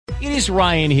It is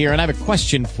Ryan here, and I have a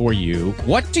question for you.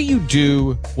 What do you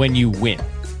do when you win?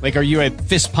 Like, are you a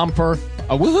fist pumper,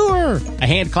 a woo-hooer, a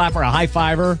hand clapper, a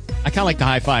high-fiver? I kind of like the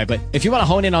high-five, but if you want to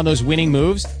hone in on those winning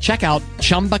moves, check out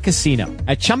Chumba Casino.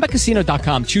 At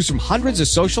ChumbaCasino.com, choose from hundreds of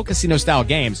social casino-style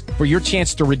games for your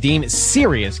chance to redeem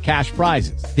serious cash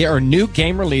prizes. There are new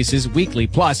game releases weekly,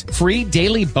 plus free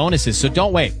daily bonuses, so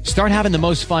don't wait. Start having the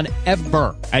most fun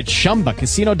ever at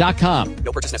ChumbaCasino.com.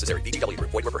 No purchase necessary. VGW Group.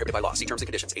 Void where prohibited by law. See terms and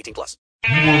conditions. 18+.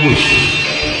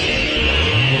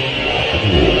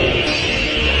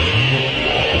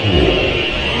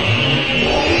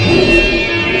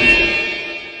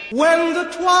 When the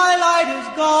twilight is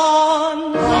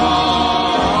gone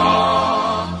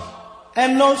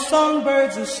and no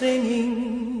songbirds are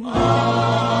singing,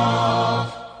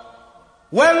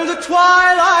 when the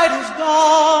twilight is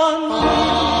gone,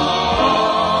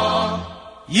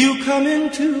 you come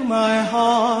into my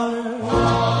heart,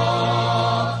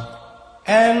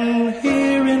 and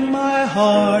here in my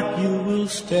heart you will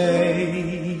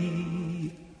stay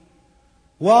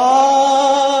while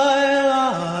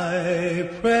I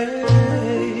pray.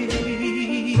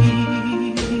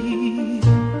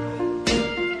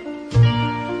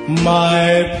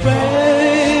 My prayer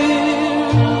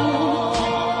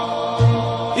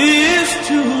is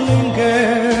to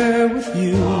linger with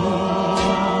you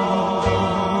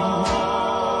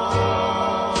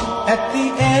at the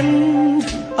end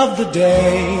of the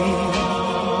day,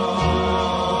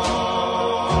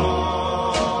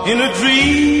 in a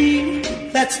dream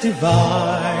that's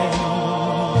divine.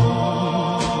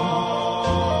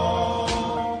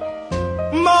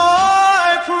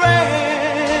 My prayer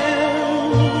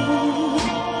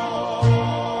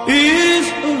is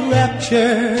a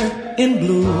rapture in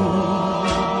bloom,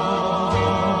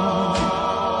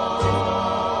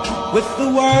 with the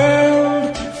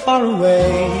world far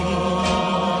away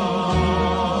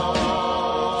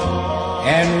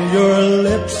and your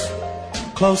lips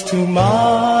close to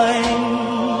mine.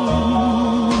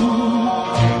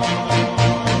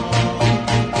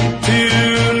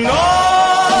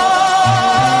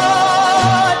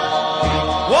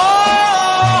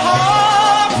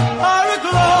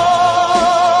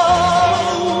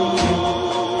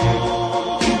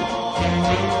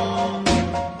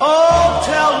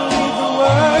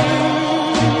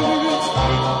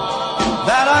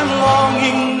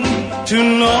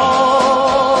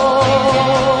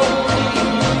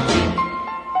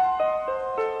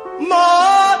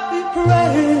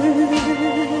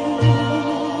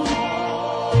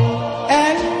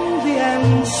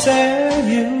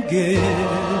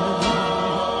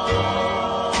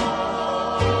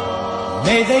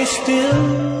 May they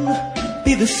still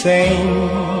be the same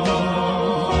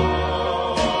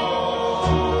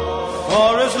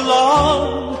for as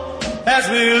long as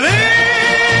we live,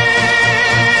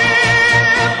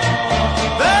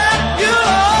 that you'll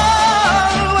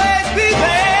always be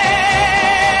there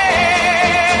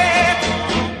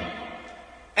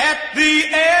at the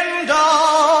end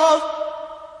of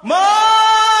my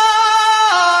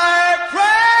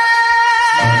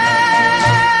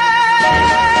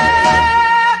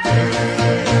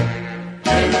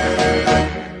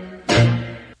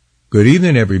Good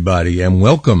evening, everybody, and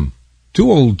welcome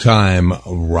to Old Time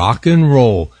Rock and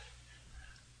Roll.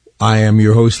 I am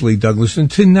your host, Lee Douglas, and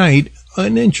tonight,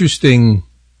 an interesting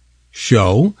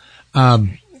show.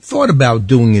 Thought about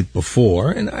doing it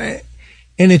before, and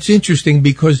it's interesting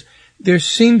because there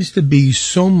seems to be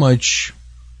so much,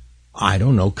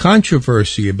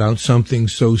 controversy about something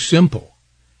so simple.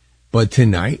 But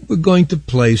tonight, we're going to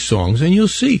play songs, and you'll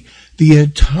see the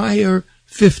entire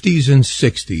 50s and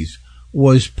 60s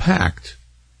was packed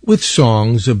with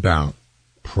songs about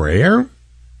prayer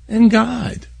and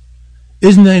God.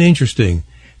 Isn't that interesting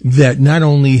that not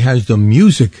only has the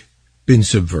music been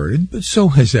subverted, but so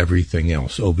has everything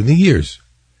else over the years?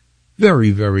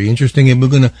 Very, very interesting, and we're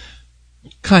going to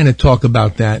kind of talk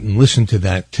about that and listen to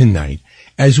that tonight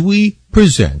as we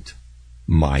present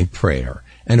My Prayer.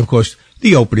 And of course,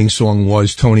 the opening song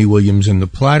was Tony Williams and the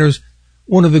Platters,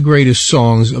 one of the greatest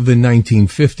songs of the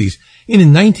 1950s. In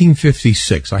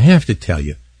 1956, I have to tell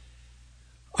you,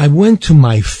 I went to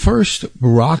my first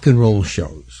rock and roll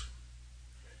shows.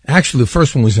 Actually, the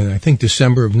first one was in, I think,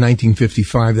 December of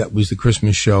 1955. That was the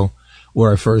Christmas show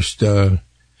where I first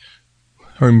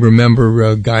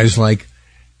remember guys like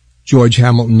George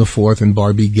Hamilton IV and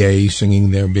Barbie Gay singing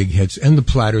their big hits, and the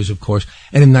Platters, of course.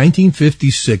 And in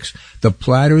 1956, the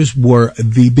Platters were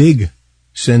the big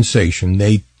sensation.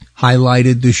 They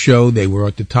highlighted the show. They were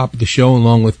at the top of the show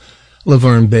along with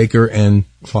Laverne Baker and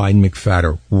Clyde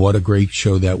McPhatter. What a great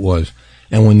show that was.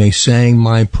 And when they sang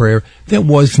My Prayer, that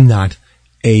was not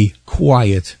a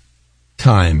quiet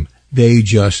time, they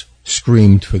just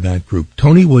screamed for that group.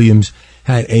 Tony Williams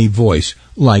had a voice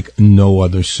like no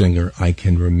other singer I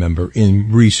can remember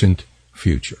in recent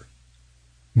future.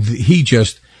 He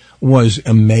just was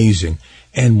amazing.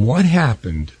 And what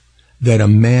happened that a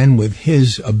man with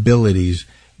his abilities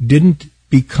didn't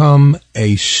become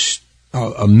a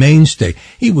mainstay?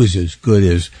 He was as good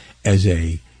as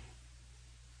a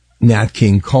Nat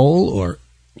King Cole, or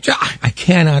I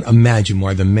cannot imagine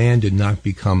why the man did not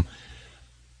become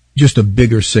just a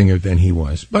bigger singer than he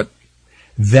was. But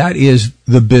that is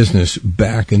the business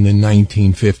back in the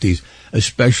 1950s,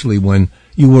 especially when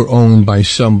you were owned by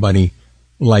somebody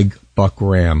like Buck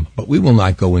Ram. But we will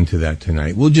not go into that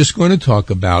tonight. We're just going to talk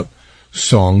about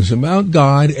songs about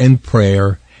God and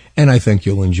prayer, and I think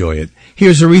you'll enjoy it.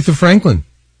 Here's Aretha Franklin,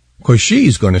 because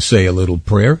she's going to say a little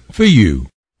prayer for you.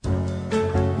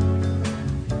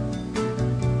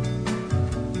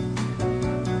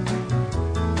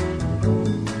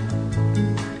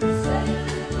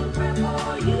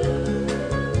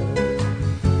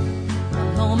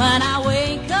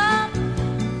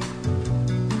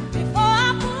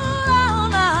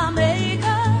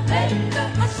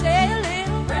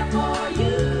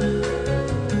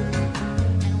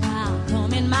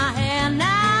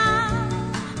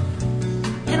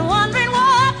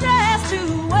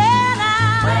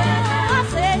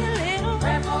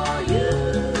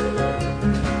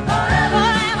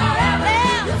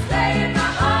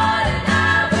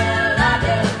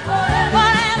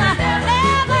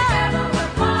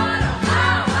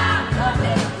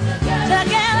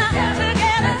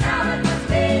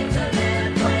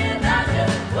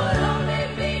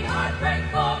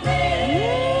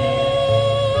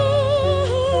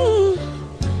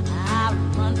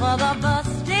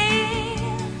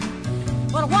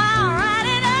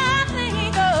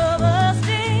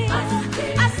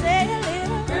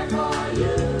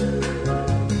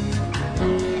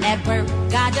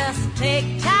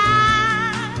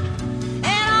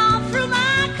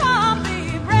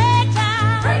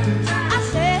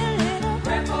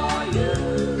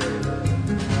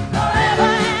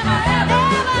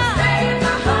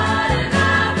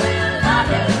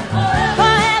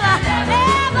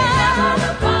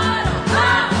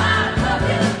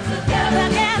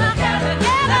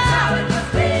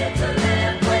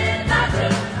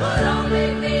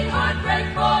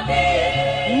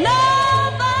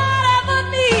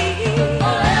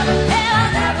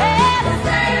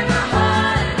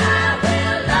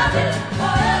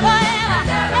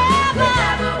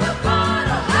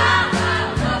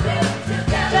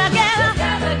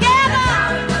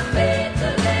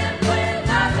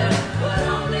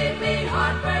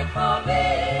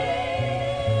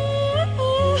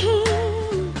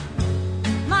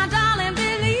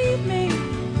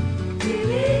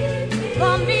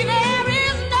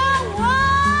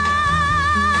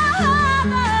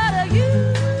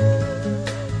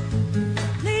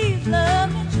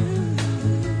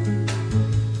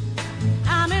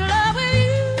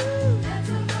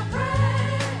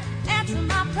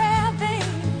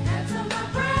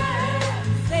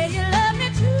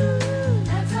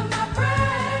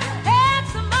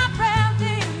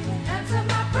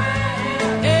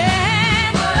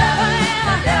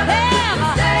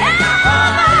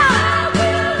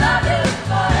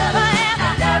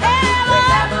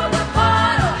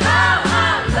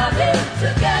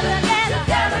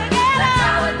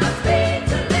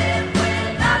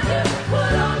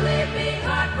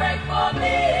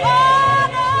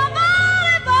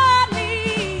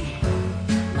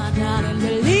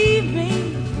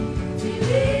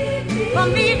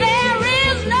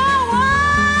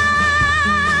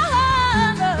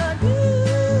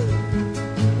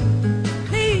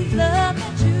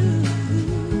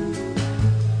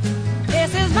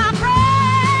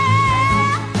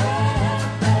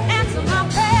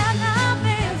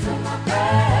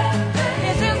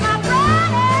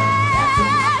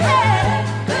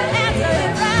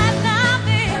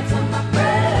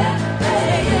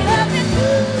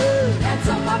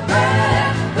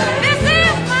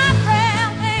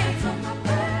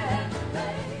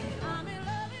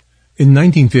 In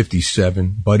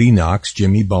 1957, Buddy Knox,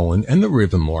 Jimmy Bowen, and the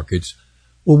Rhythm Orchids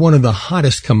were one of the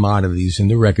hottest commodities in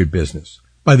the record business.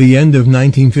 By the end of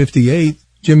 1958,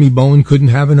 Jimmy Bowen couldn't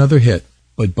have another hit,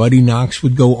 but Buddy Knox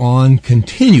would go on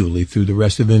continually through the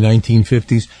rest of the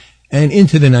 1950s and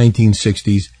into the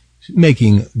 1960s,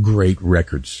 making great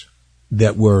records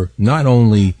that were not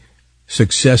only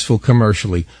successful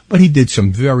commercially, but he did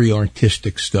some very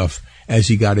artistic stuff as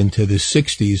he got into the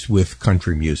 60s with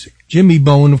country music. Jimmy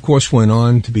Bowen, of course, went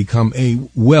on to become a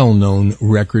well-known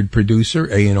record producer,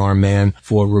 A&R man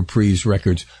for Reprise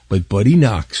Records, but Buddy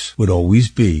Knox would always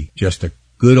be just a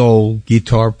good old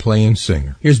guitar-playing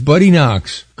singer. Here's Buddy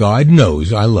Knox, God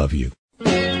Knows I Love You.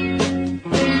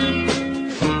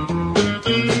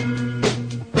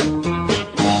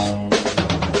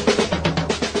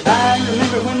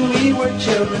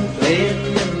 Children playing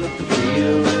in the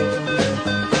field.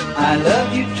 I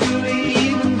love you truly,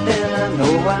 even then I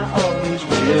know I always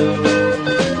will.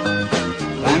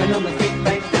 Climbing on the creek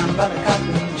bank down by the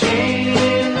cotton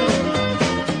chain,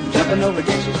 jumping over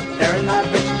ditches, tearing my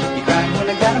britches. You cried when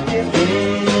I got a pit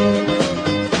in,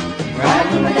 cried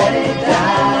when my daddy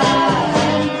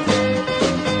died,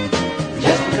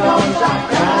 just because I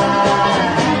cried.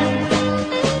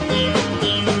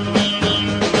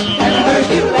 And I heard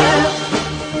you laugh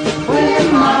in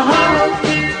my heart.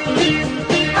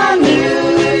 I knew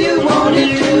you wanted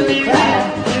to cry,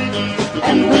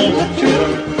 and when the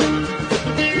truth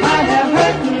might have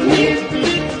hurt me,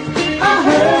 I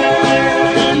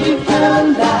heard you tell a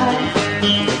lie,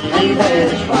 and that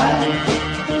is why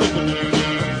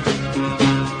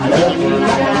I love you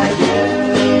like I do,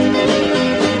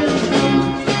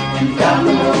 and God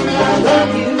knows I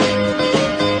love you,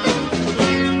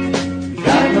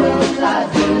 God knows I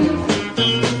do.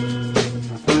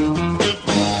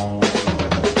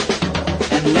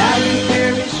 Now you're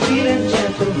very sweet and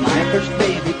gentle, my first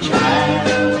baby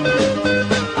child.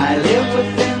 I live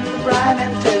within the bright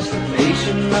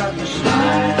anticipation of your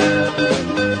smile,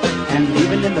 and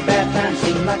even in the bad times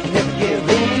seem like you never give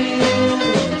in.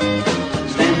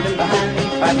 Standing behind me,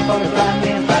 fighting for me, find me,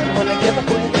 and fighting when I give up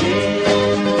with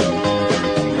him.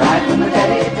 Cried when my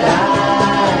daddy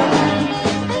died,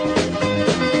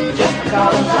 just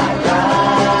because I cried.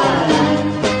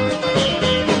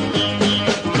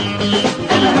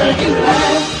 You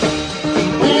laughed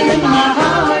in my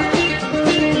heart.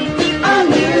 I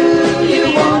knew you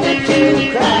wanted to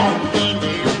cry,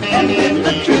 and when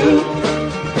the truth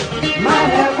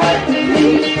might have hurt me,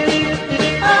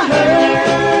 I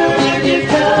heard you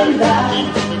tell a lie,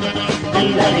 and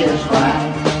that is why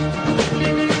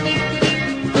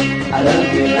I love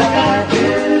you like I do,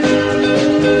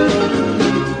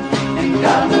 and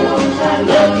God knows I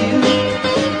love you.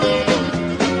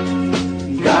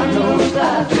 God knows I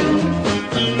do.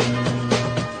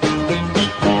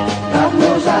 God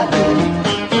knows I do.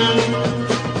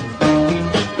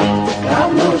 God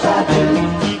knows I do.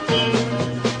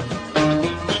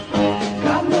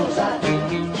 God knows I do.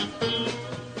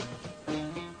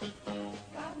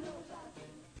 God knows I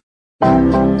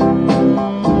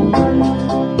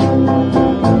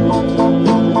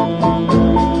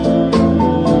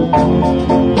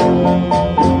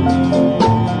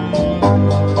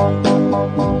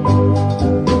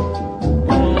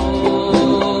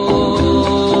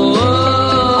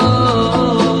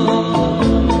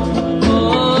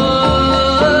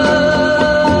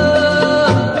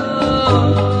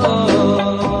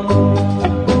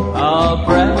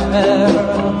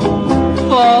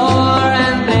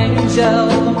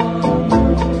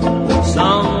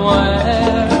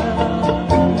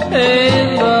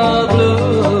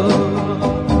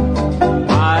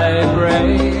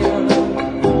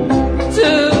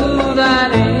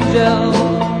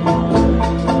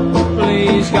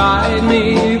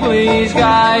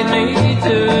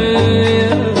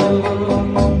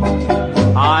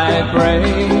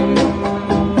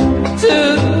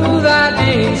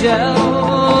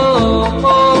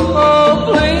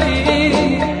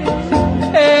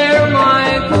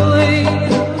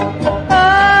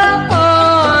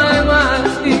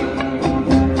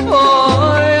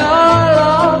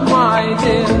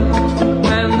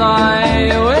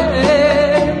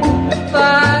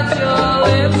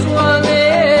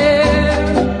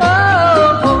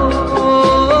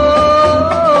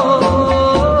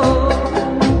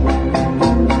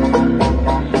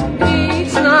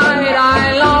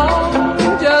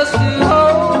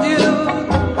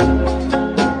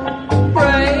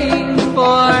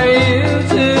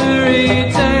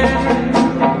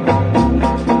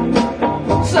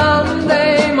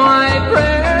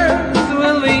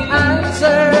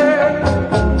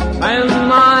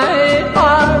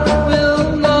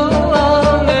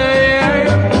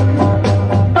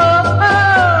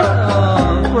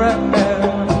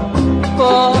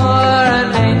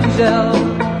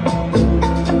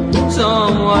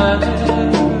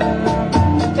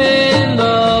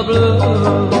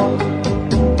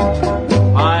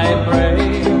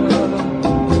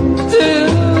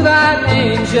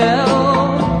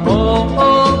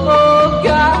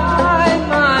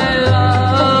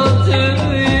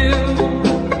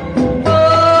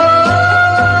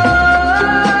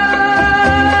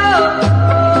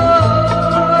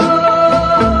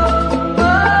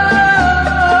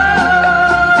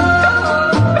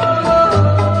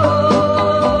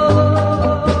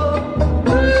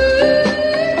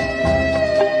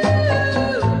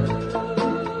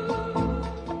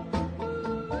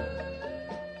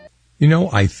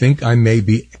I think I may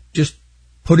be just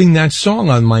putting that song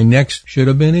on my next Should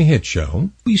Have Been a Hit show.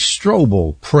 Joey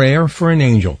Strobel, Prayer for an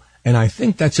Angel. And I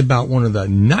think that's about one of the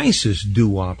nicest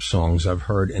doo-wop songs I've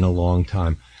heard in a long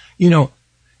time.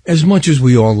 As much as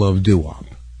we all love doo-wop,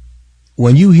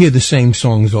 when you hear the same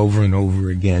songs over and over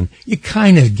again, you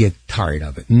kind of get tired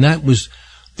of it. And that was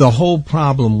the whole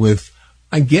problem with,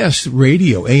 I guess,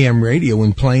 radio, AM radio,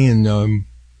 and playing, the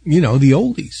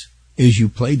oldies, is you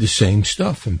played the same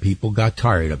stuff and people got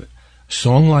tired of it. A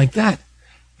song like that,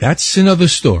 that's another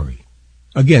story.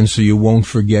 Again, so you won't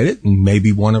forget it and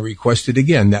maybe want to request it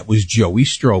again. That was Joey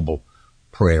Strobel,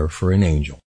 Prayer for an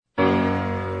Angel.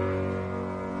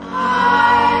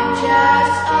 I'm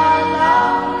just a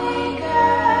lonely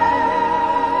girl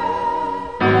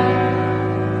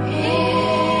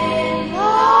in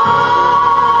love.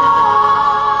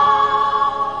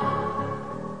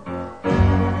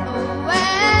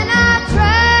 When I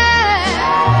dream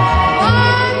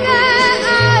one that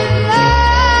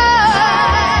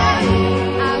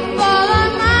I fall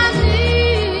on my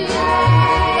knees,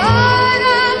 Lord,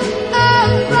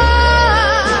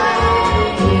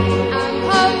 I'm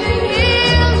hoping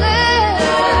healing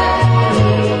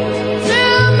to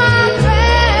my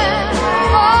prayer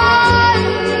for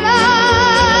love.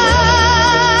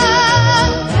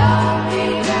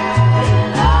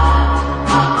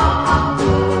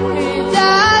 He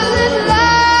doesn't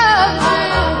love me,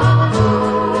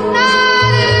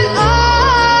 not at all.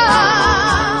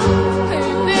 He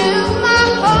fills my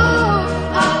hope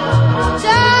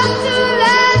just to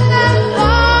let them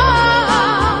fall.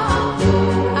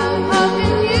 I'm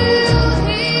hoping you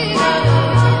hear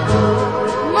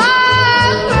my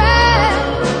prayer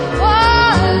for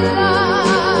love.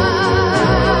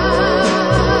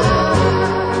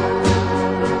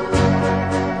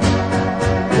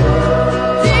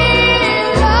 Dear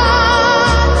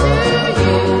Lord, to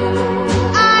you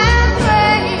I am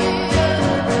praying.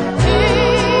 Here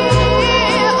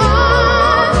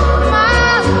on my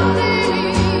knees,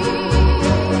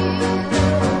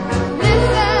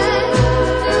 listen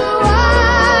to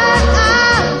what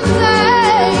I'm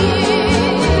saying.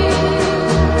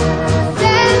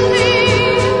 Send me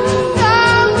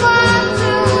someone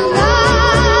to love.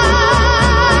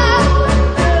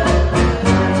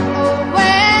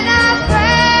 When I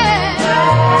pray,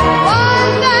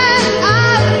 one that I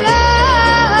love,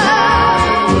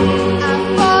 I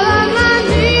fall on my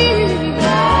knees,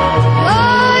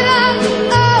 Lord,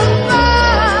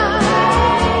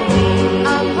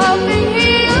 I'm hoping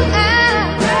He'll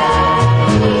answer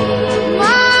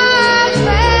my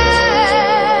prayer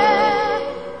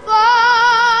for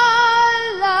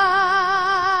love.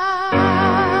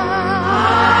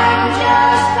 I'm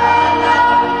just a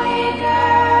lonely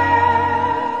girl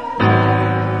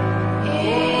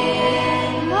in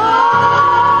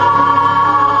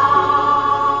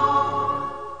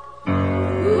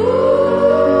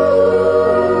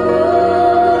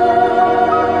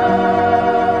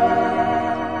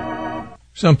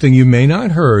Something you may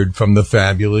not heard from the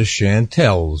fabulous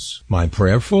Chantels, My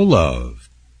Prayer for Love.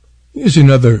 Here's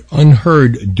another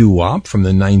unheard doo-wop from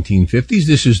the 1950s.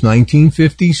 This is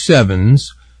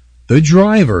 1957's The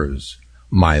Drivers,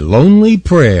 My Lonely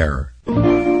Prayer.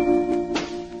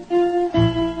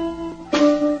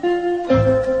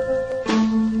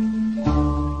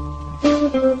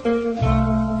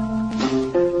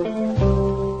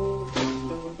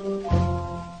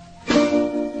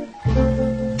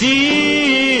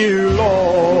 Dear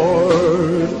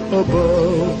Lord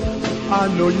above, I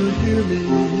know you hear me.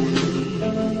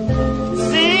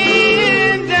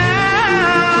 Sing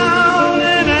down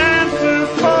and answer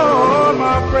for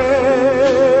my prayer.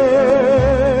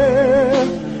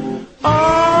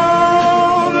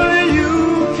 Only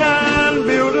you can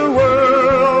build a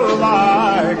world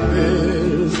like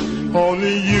this.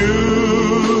 Only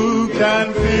you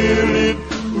can fill it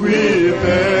with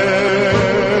air.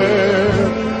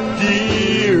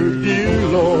 Dear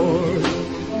Lord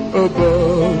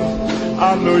above,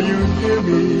 I know you hear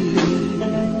me.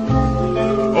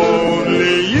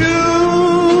 Only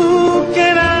you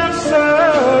can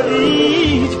answer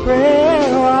each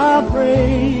prayer I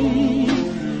pray.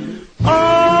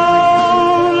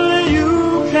 Only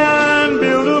you can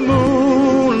build a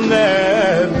moon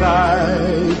at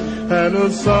night and a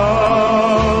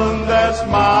sun that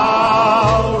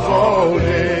smiles all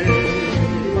day.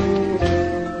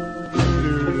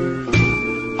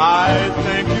 I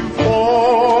thank you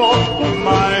for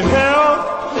my health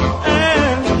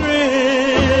and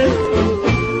strength,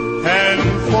 and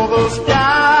for the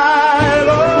sky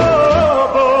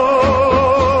above.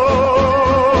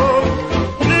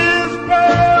 This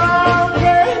prayer I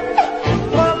pray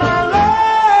for my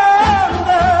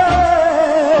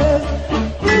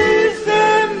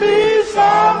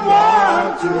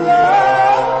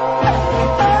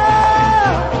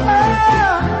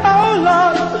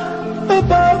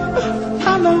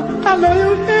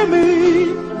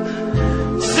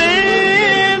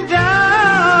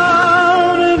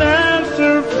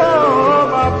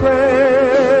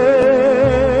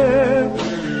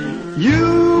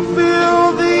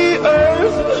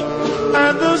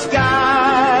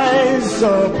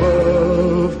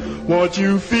Don't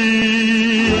you feel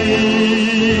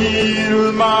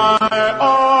my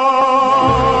arm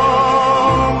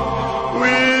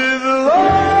with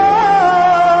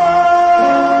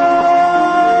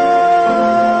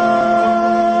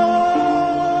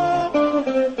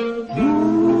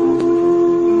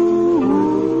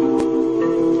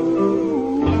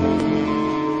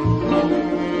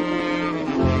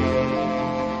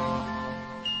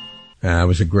That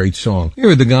was a great song. Here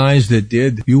are the guys that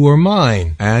did You Were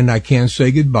Mine and I Can't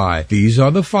Say Goodbye. These are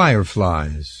the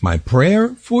Fireflies. My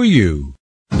Prayer for You.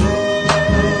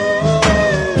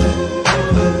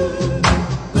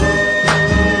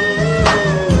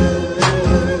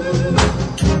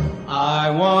 I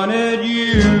wanted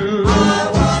you.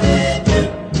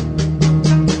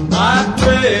 I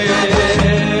prayed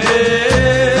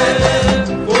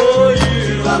for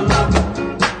you.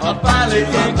 I finally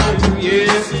came to,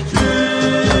 yes, it's true.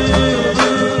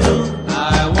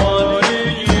 I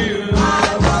wanted you.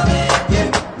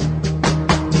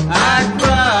 I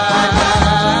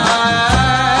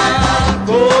cried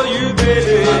for you,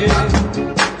 baby.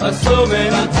 So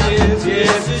many tears,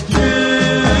 yes, it's true.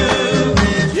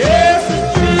 Yes, it's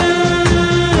true.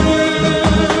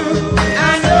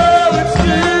 I know it's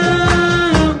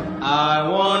true. I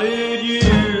wanted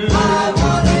you.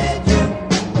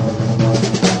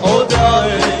 Oh,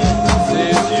 darling,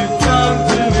 since you've come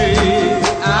to me,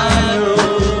 I know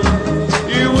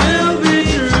you will be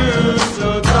true. So,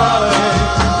 darling,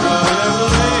 don't ever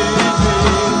leave me,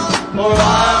 or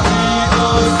I'll be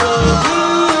oh so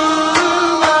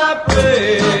blue. My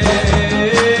prayer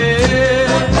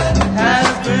has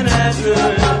been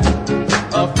answered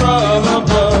from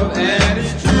above, and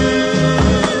it's true.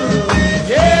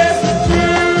 Yes, it's true.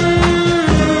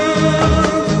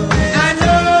 I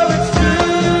know it's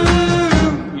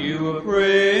true. You were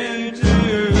praying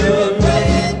too.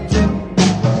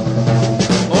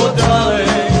 Oh,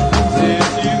 darling,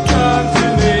 since you come to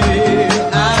me,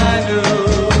 I know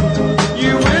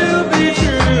you will be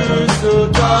true. So,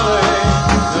 darling,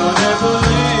 don't ever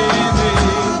leave me,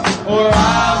 or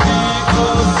I'll be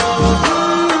oh so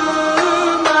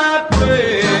blue. My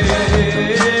prayer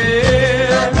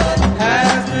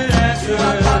has been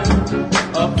answered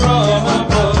from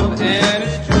above, and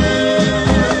it's true.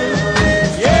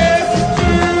 Yes, it's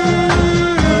true.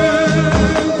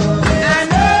 I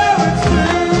know it's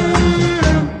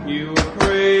true. You were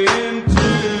praying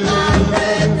too.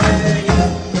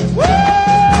 Woo!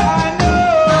 I know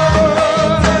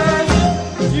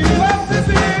you must have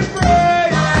been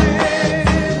praying,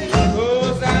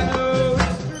 'cause I know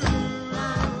it's true.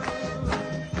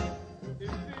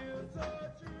 It feels so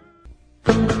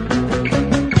true.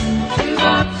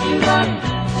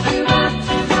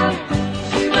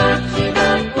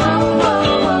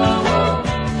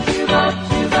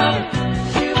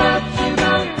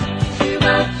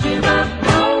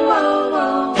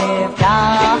 If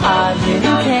God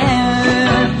didn't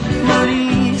care, would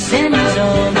He send His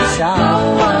only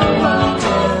Son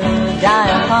to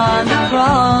die upon the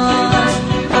cross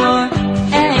for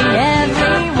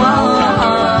everyone?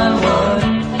 Would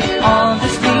all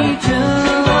this be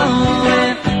true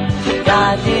if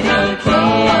God didn't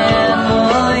care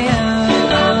for you?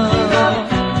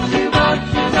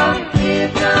 If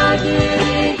God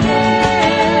didn't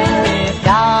care, if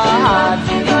God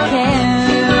didn't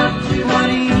care, would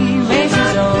He raise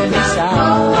His only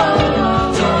Son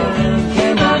to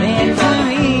gain the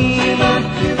victory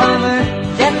over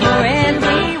death for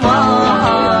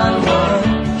everyone?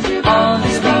 Would all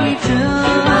this be true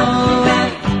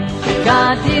if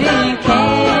God didn't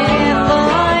care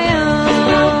for you?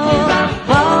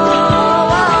 Whoa,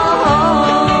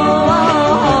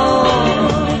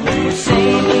 you say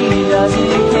He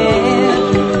doesn't care.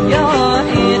 You're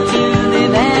here to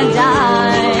live and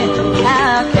die.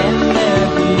 How can there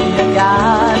be a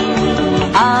God?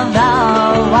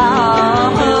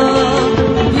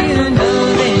 You know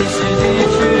this isn't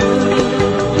true.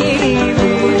 He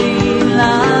really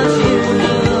loves you.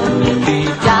 He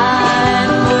died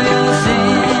for your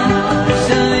sin,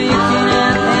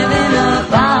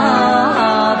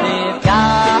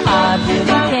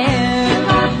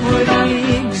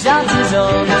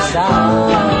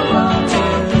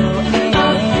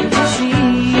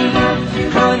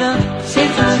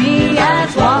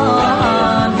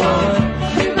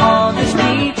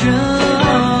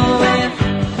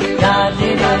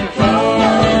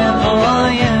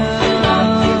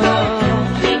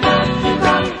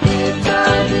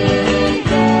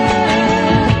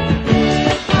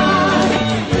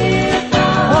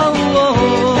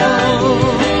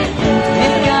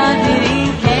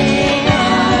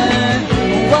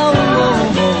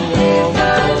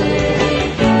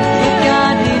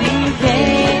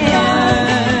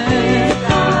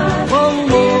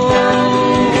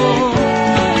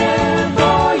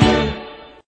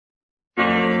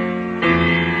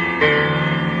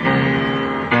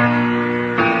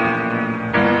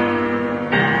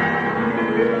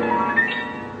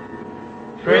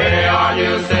 Pray on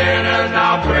you sinners,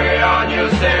 now pray on you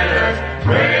sinners,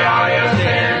 pray on your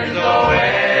sins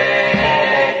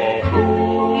away.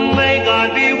 May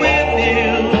God be with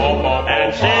you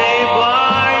and stay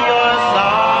by your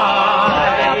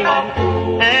side,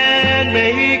 and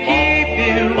may He keep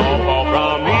you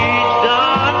from each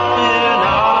dark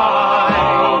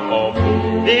night,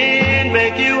 then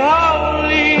make you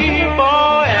holy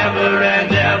forever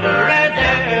and ever and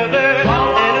ever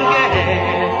and again.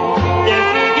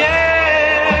 Yes,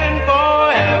 again,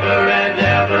 forever and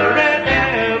ever and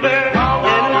ever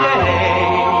and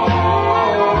again.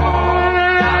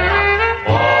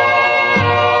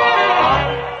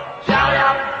 Shout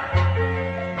out.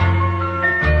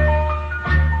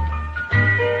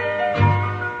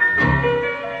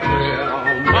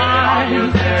 My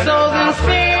soul's in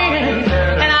sin,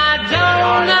 and I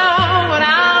don't know what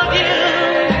I'll do.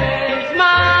 It's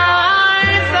my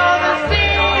soul's in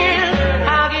sin.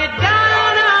 I'll get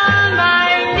down on my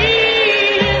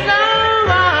knees. Oh,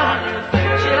 what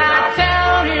shall I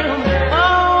tell him?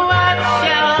 Oh, what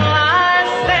shall I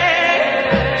say?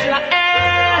 Shall I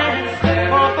ask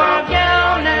for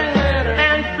forgiveness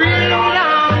and freedom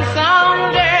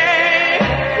someday?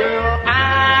 Well, I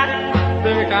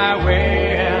think I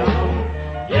will.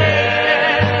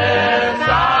 Yes, I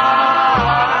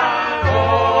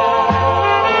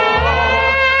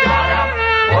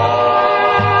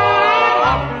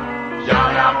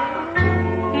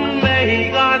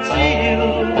May God see you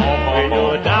when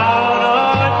you're down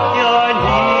on your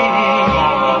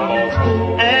knees,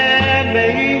 and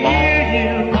may He hear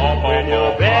you when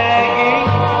you're begging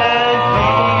and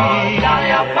pleading.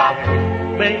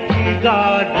 May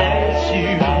God bless you.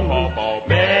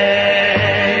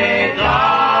 May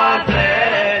God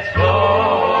bless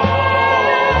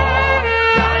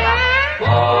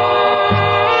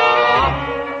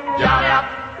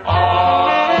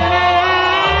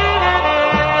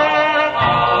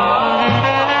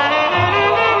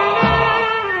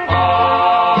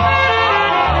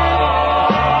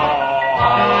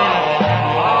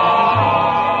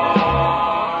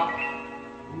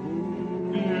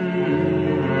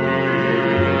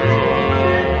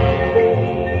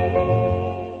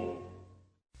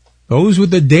Those were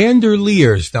the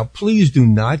Dandeliers. Now, please do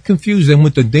not confuse them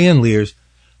with the Dandeliers.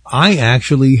 I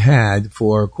actually had,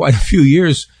 for quite a few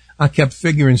years, I kept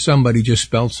figuring somebody just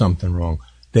spelled something wrong.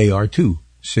 They are two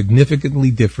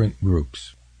significantly different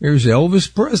groups. Here's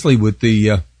Elvis Presley with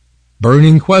the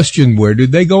burning question, where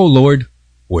did they go, Lord?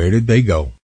 Where did they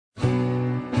go?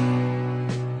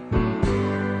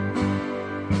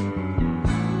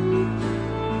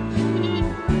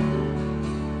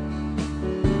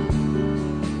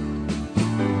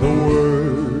 The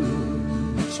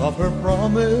words of her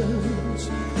promise,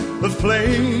 the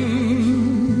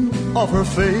flame of her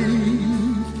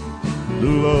faith, the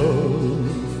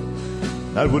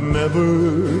love that would never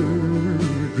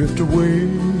drift away.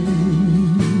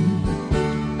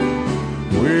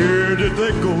 Where did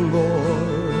they go,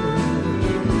 Lord?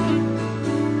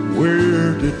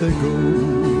 Where did they go?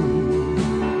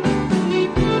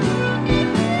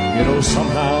 You know,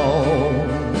 somehow,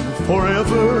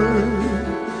 forever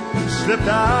slipped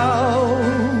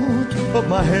out of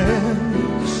my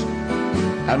hands,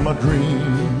 and my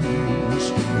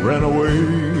dreams ran away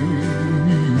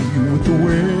with the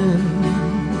wind.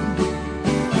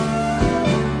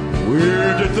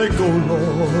 Where did they go,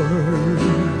 Lord?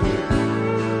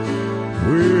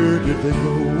 Where did they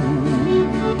go?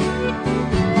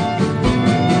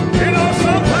 You know,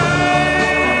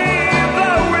 sometimes I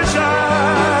wish I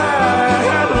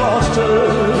had lost her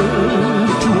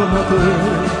to another.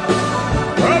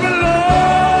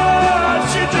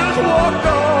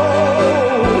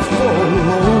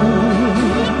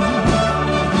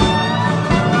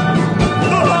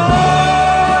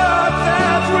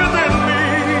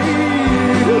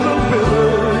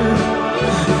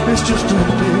 It's just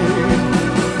empty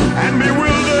and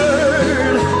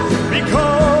bewildered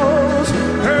because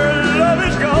her love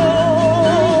is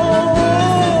gone.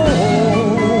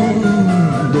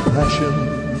 The passion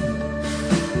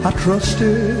I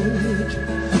trusted,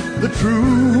 the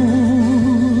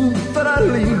truth that I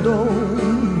leaned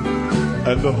on,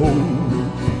 and the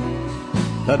hope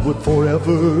that would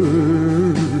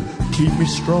forever keep me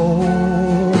strong.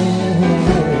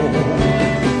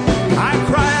 I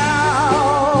cry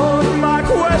out my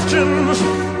questions,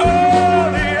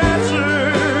 all the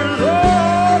answers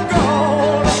are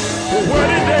gone. Where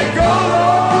did they go,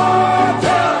 Lord?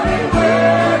 Tell me,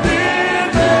 where did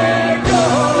they go?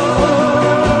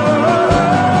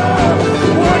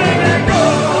 Where did they go,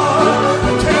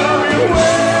 Lord? Tell me,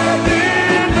 where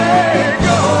did they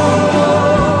go?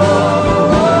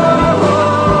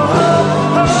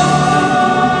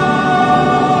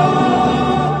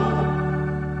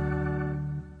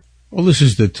 this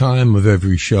is the time of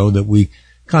every show that we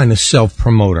kind of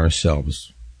self-promote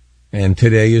ourselves. And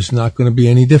today is not going to be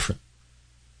any different.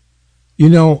 You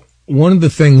know, one of the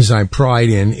things I pride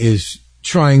in is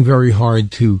trying very hard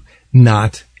to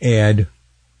not add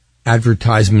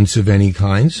advertisements of any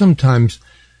kind. Sometimes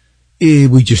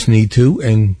we just need to,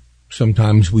 and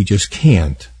sometimes we just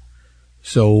can't.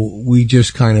 So we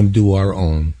just kind of do our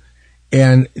own.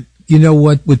 And you know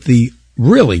what? With the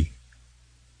really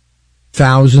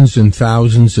thousands and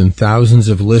thousands and thousands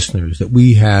of listeners that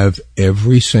we have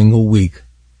every single week,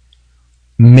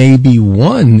 maybe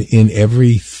one in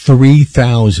every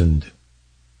 3,000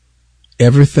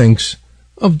 ever thinks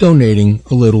of donating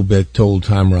a little bit to Old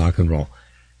Time Rock and Roll.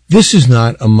 This is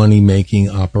not a money-making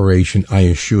operation, I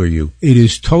assure you. It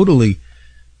is totally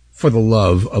for the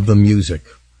love of the music.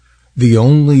 The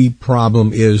only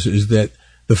problem is that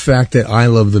the fact that I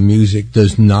love the music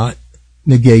does not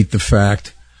negate the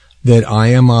fact that I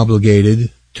am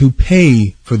obligated to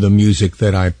pay for the music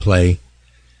that I play,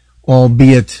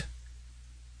 albeit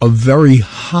a very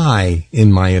high,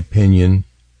 in my opinion,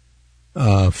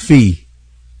 fee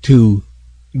to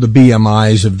the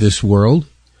BMIs of this world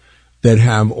that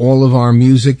have all of our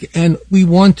music, and we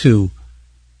want to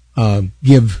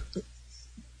give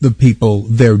the people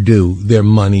their due, their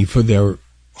money for their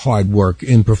hard work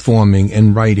in performing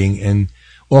and writing and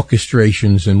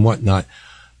orchestrations and whatnot.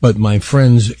 But my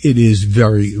friends, it is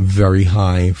very, very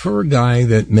high for a guy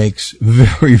that makes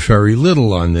very, very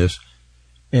little on this.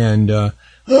 And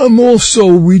I'm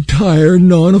also retired,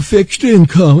 not a fixed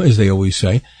income, as they always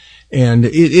say. And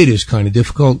it is kind of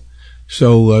difficult.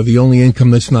 So the only income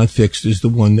that's not fixed is the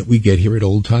one that we get here at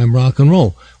Old Time Rock and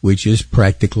Roll, which is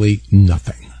practically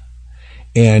nothing.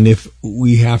 And if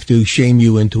we have to shame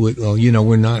you into it, well, you know,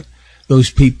 we're not those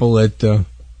people at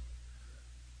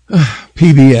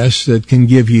PBS that can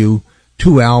give you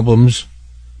 2 albums,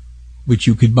 which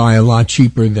you could buy a lot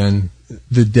cheaper than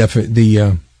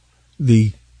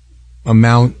the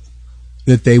amount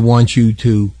that they want you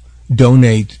to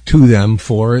donate to them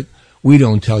for it. We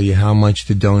don't tell you how much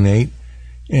to donate,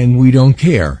 and we don't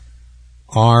care.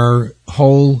 Our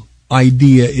whole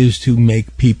idea is to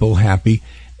make people happy,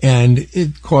 and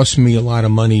it costs me a lot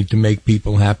of money to make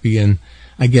people happy, and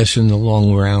I guess in the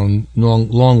long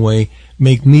way,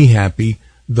 make me happy,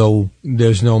 though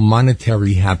there's no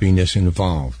monetary happiness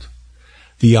involved.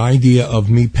 The idea of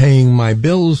me paying my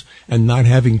bills and not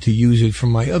having to use it for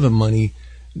my other money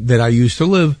that I used to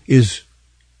live is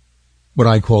what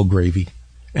I call gravy.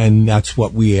 And that's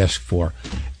what we ask for.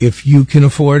 If you can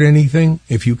afford anything,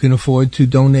 if you can afford to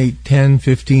donate $10,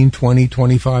 $15, $20,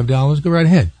 $25, go right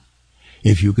ahead.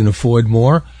 If you can afford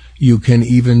more, you can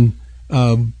even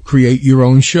create your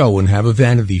own show and have a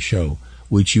vanity show,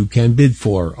 which you can bid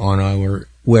for on our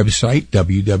website,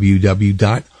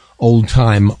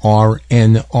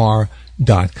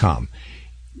 www.oldtimernr.com.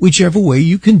 Whichever way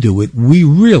you can do it, we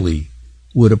really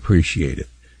would appreciate it.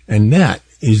 And that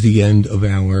is the end of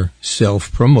our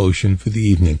self-promotion for the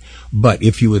evening. But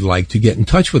if you would like to get in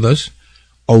touch with us,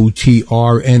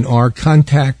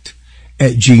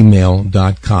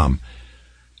 otrnrcontact@gmail.com.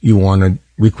 You want to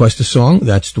request a song?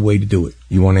 That's the way to do it.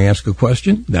 You want to ask a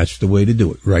question? That's the way to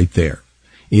do it, right there.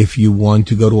 If you want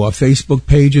to go to our Facebook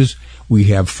pages, we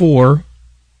have 4,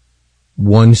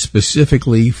 one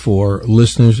specifically for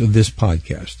listeners of this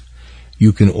podcast.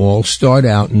 You can all start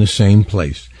out in the same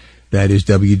place. That is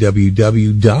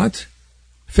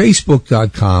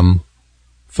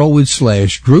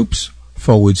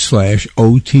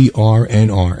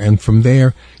www.facebook.com/groups/OTRNR. And from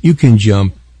there, you can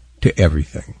jump to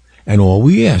everything. And all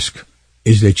we ask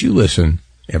is that you listen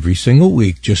every single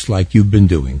week, just like you've been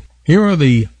doing. Here are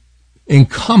the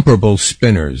incomparable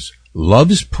Spinners,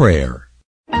 Love's Prayer.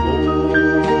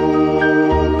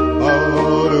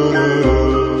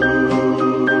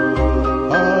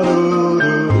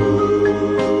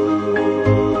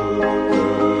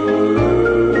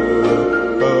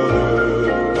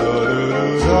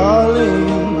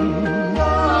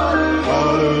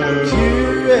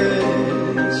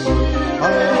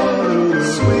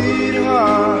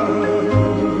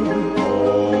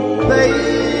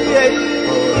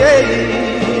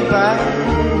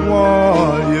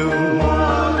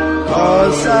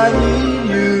 I need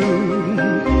you,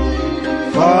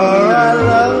 for I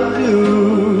love you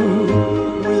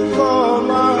with all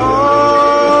my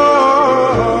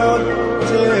heart.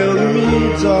 Tell me,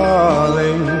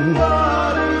 darling,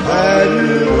 that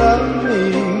you love me,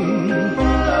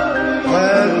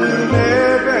 that we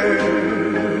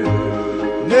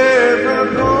never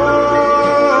part.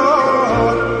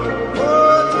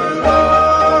 But you know,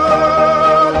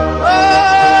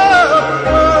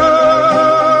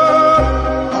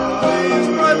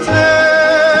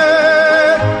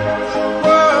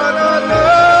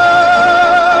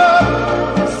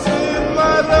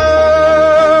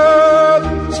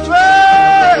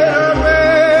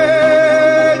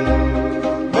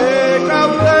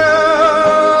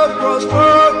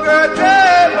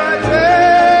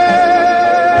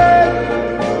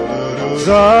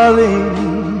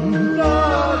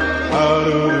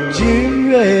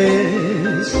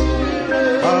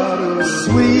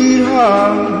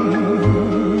 sweetheart,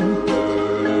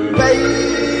 babe,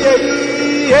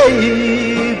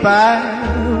 I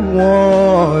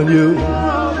want you,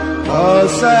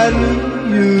 'cause I need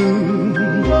you,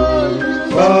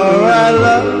 for I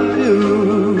love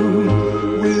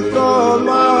you with all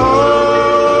my heart.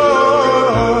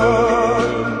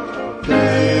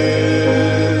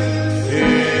 This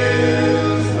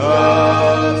is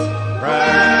us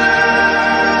proud.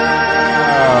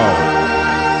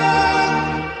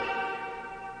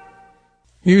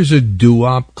 Here's a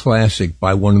doo-wop classic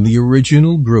by one of the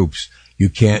original groups. You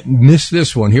can't miss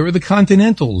this one. Here are the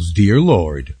Continentals, Dear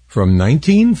Lord, from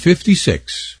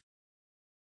 1956.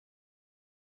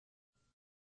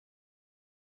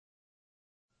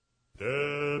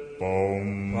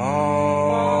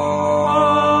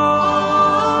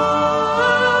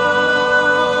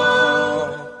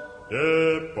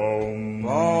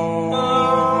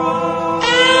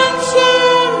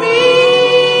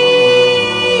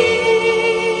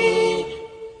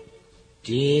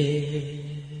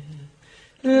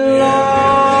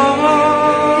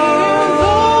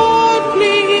 Lord,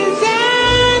 please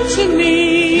answer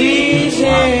me. Please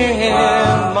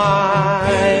hear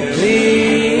my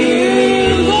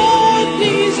plea. Lord,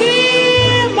 please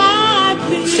hear my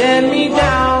plea. Send me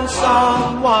down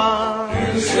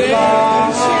someone's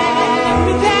love. Send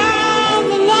me down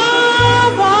the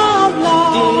love of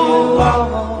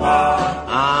love.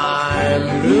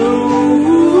 I'm blue.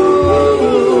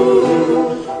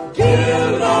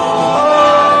 Dear Lord,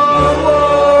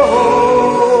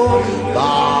 the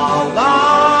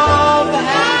love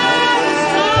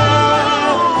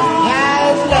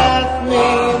has left me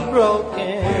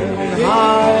broken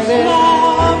hearted.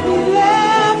 Love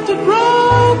left a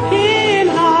broken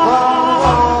heart.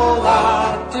 All I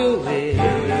do is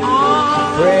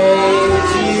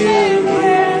praise you,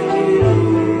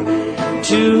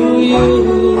 to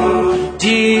you,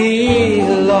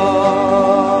 dear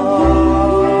Lord,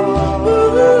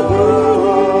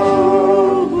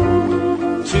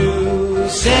 to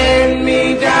send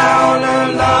me down a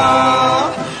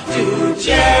love to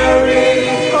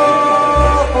Jericho.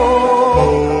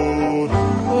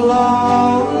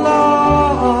 Love,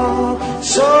 love,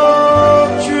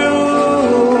 so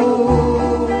true,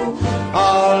 a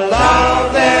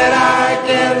love that I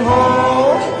can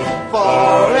hold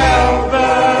forever.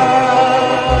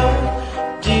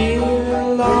 Dear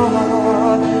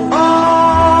Lord,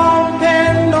 all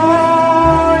depend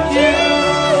on you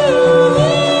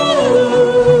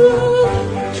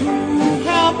to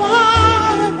help a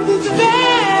heart that's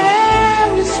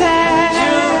very sad,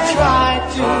 to try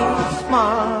to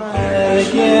smile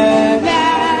again,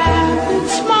 laugh and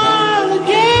smile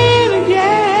again,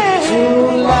 to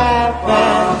laugh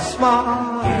and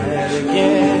smile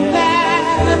again,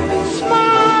 laugh and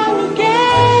smile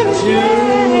again, to you,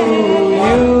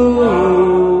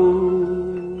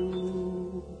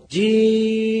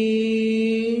 dear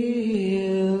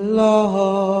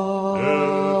Lord.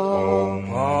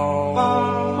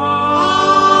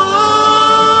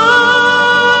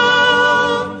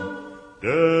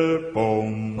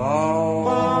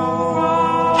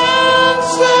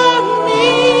 Answer me,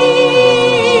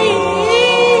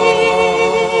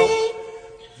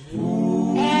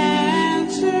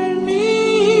 answer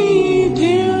me,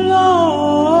 dear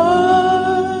Lord.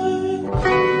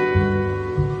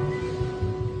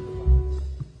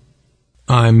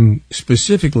 I'm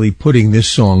specifically putting this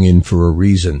song in for a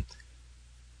reason.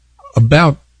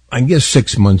 About, I guess,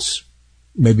 6 months,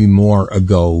 maybe more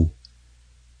ago,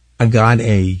 I got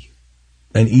an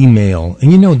email,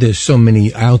 and you know there's so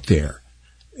many out there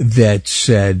that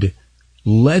said,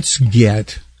 let's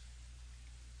get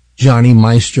Johnny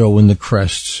Maestro and the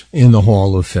Crests in the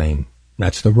Hall of Fame.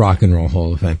 That's the Rock and Roll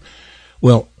Hall of Fame.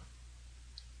 Well,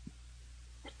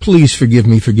 please forgive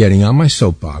me for getting on my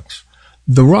soapbox.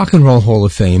 The Rock and Roll Hall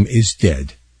of Fame is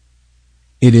dead.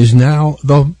 It is now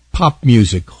the Pop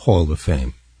Music Hall of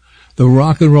Fame. The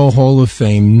Rock and Roll Hall of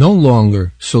Fame no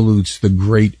longer salutes the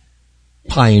great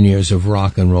pioneers of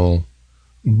rock and roll,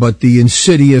 but the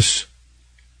insidious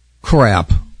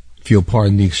crap, if you'll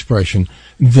pardon the expression,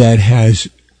 that has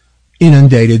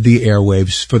inundated the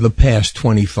airwaves for the past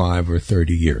 25 or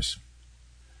 30 years.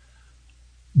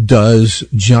 Does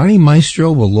Johnny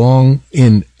Maestro belong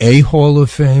in a Hall of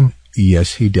Fame?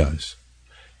 Yes, he does.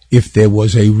 If there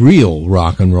was a real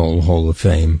Rock and Roll Hall of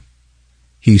Fame,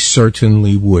 he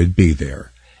certainly would be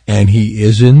there. And he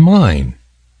is in mine.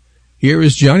 Here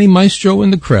is Johnny Maestro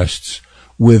and the Crests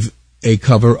with a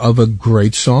cover of a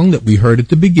great song that we heard at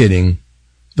the beginning,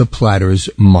 The Platters'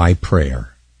 My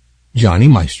Prayer. Johnny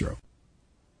Maestro.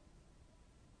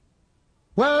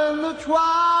 When the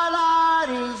twilight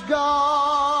is gone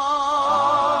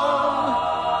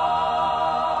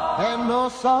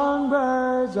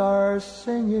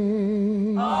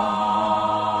singing.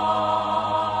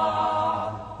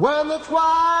 When the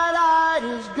twilight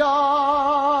is gone,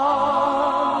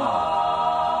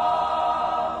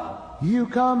 you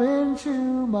come into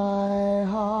my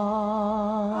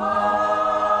heart,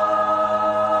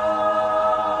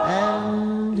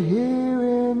 and here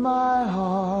in my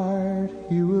heart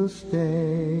you will stay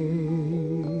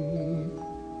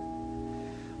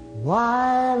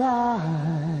while I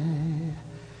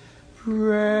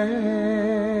pray.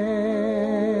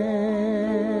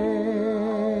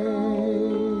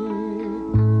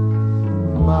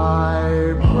 My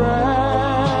prayer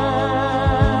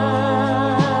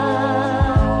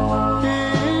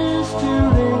is to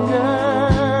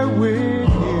linger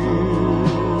with you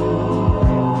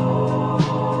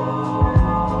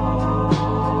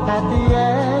at the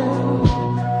end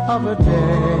of a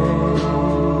day,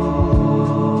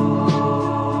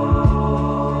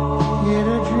 in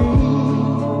a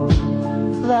dream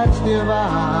that's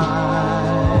divine.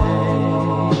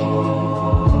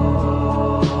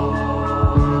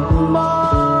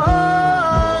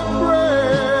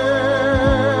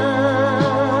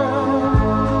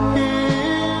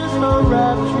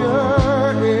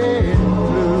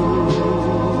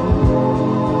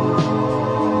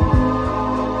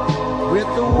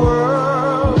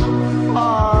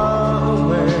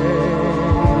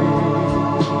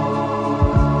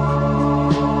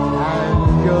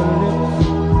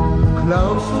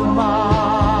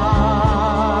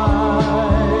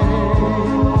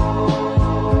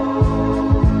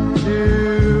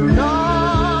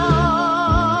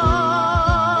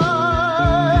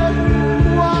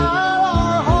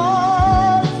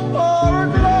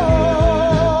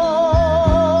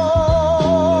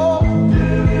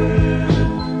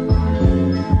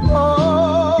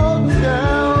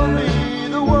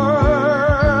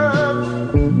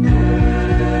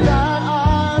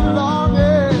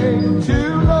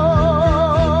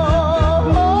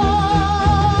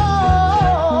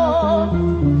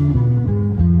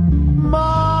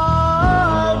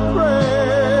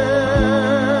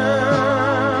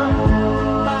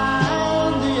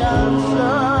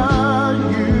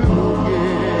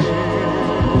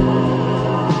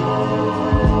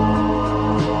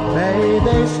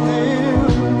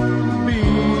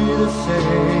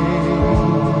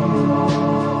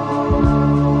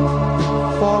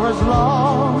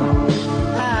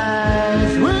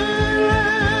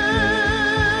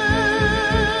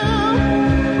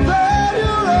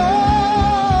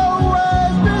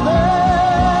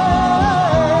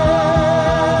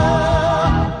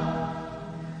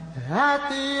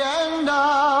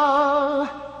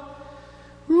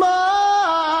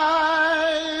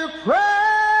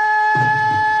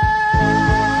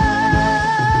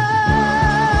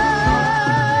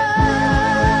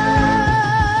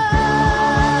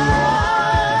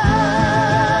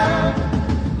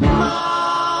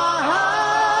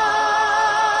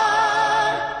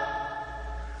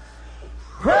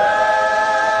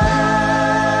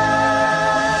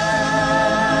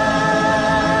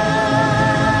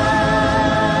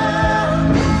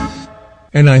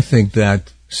 And I think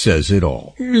that says it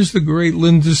all. Here's the great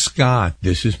Linda Scott.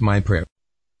 This is my prayer.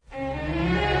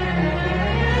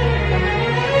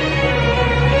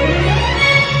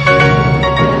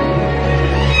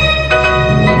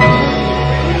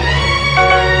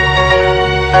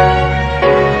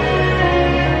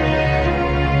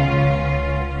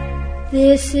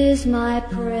 This is my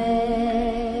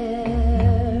prayer,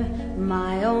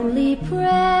 my only prayer.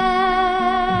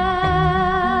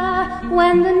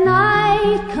 When the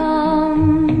night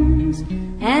comes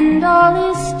and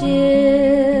all is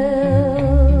still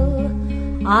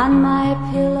on my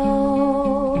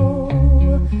pillow,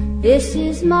 this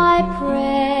is my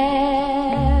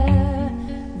prayer,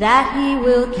 that he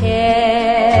will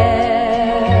care,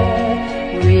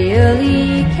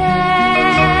 really care.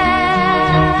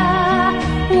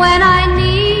 When I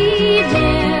need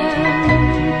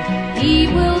him, he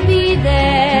will be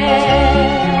there,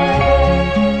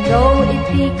 though it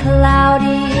be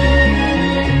cloudy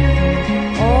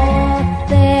or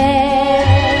fair.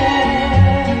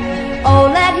 Oh,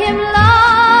 let him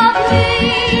love me.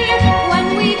 When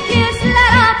we kiss,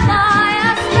 let our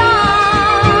fire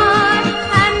start,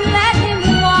 and let him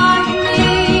want me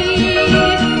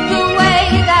the way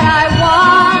that I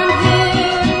want him,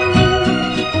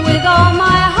 with all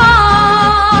my heart.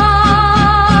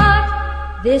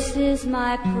 This is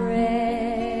my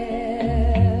prayer,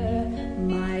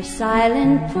 my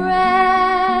silent prayer,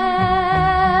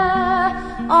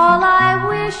 all I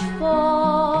wish for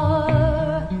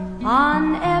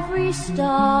on every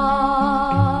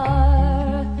star.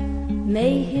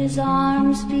 May his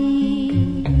arms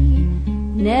be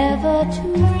never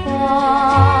too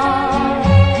far.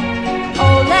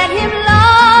 Oh, let him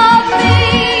love me.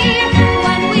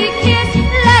 When we kiss,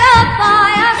 let a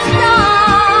fire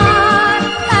start,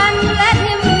 and let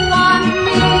him want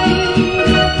me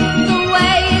the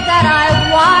way that I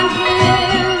want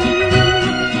him,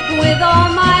 with all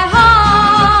my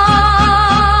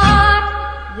heart.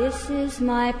 This is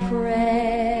my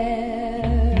prayer,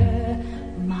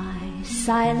 my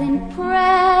silent prayer,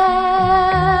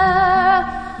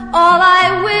 all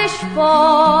I wish for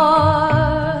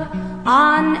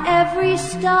on every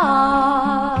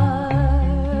star.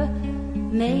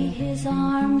 May his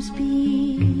arms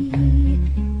be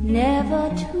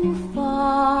never too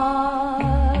far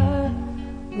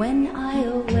when I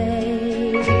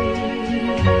awake.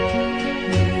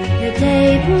 May the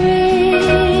day bring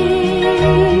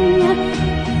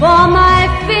for my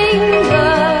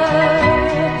finger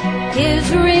his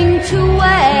ring to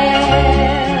wear.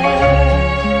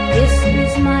 This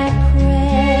is my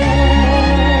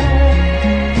prayer,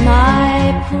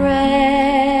 my prayer.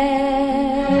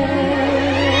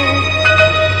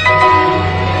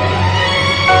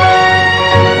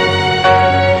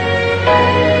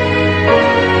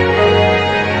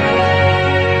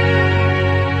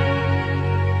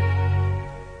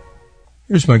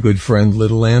 Here's my good friend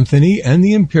Little Anthony and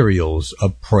the Imperials, A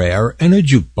Prayer and a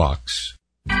Jukebox.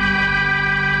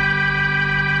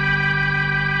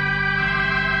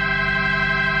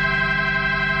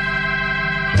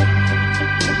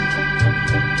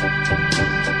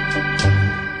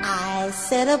 I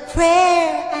said a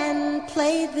prayer and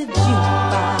played the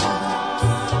jukebox.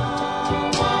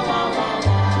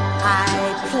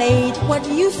 I played what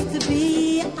used to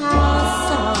be our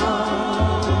song,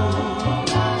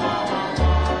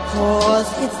 'cause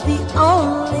it's the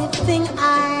only thing I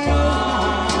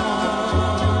have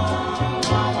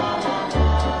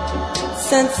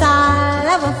since our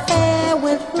love affair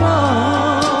went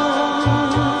wrong.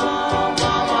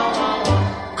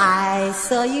 I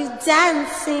saw you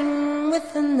dancing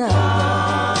with another.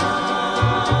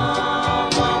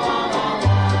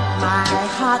 My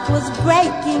heart was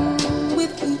breaking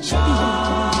with each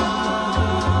beat,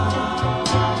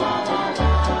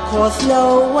 'cause no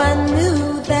one knew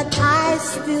that I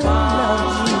still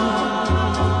loved you,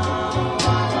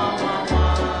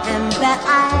 and that I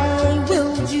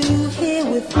willed you here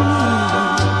with me.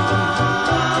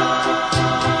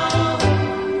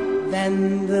 Then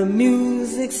the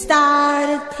music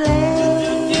started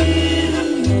playing,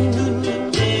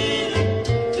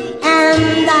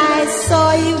 and I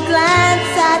saw you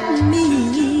glance at me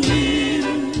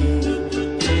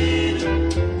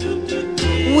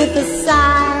with a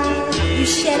sigh. You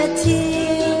shed a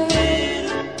tear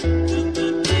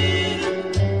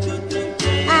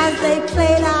as they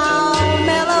played our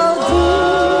melody,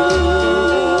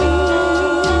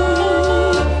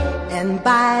 and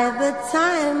by the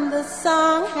time the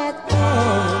song had ended,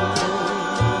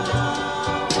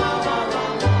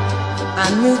 I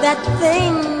knew that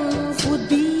things would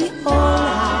be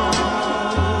alright.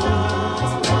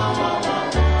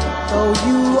 Though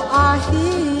you are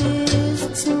his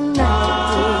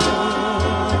tonight,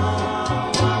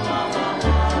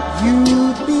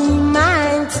 you'd be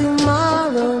mine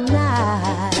tomorrow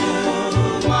night.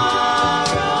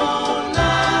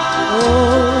 Oh,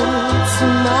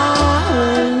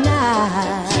 tomorrow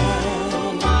night.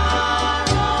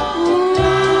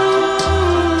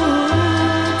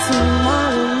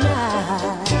 Tomorrow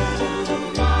night.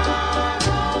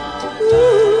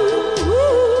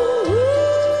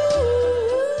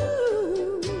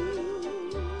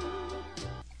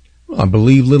 I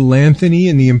believe Little Anthony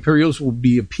and the Imperials will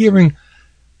be appearing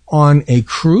on a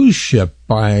cruise ship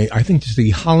by, I think it's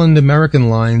the Holland American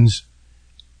Lines,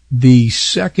 the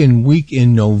second week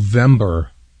in November.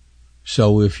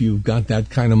 So if you've got that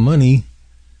kind of money,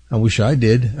 I wish I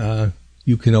did,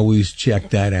 you can always check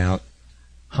that out.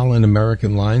 Holland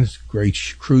American Lines, great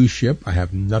cruise ship. I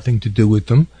have nothing to do with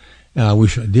them. I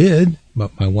wish I did,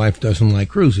 but my wife doesn't like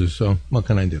cruises, so what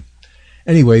can I do?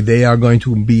 Anyway, they are going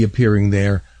to be appearing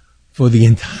there for the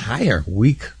entire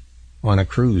week on a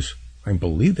cruise. I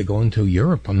believe they're going to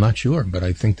Europe. I'm not sure, but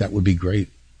I think that would be great.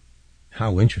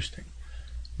 How interesting.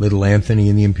 Little Anthony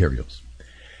and the Imperials.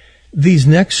 These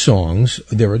next songs,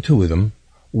 there are two of them.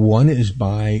 One is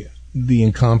by the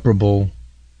incomparable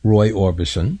Roy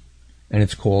Orbison, and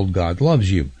it's called God Loves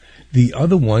You. The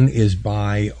other one is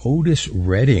by Otis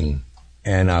Redding,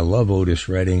 and I love Otis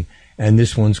Redding, and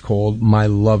this one's called My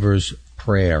Lover's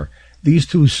Prayer. These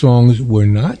two songs were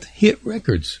not hit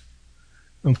records.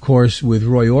 Of course, with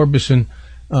Roy Orbison,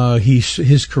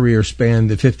 his career spanned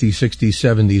the 50s, 60s,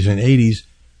 70s, and 80s,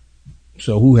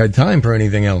 so who had time for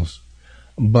anything else?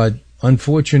 But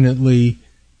unfortunately,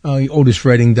 Otis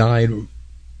Redding died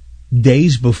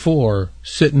days before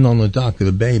Sitting on the Dock of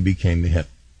the Bay became a hit.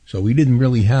 So we didn't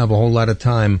really have a whole lot of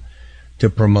time to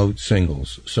promote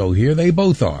singles. So here they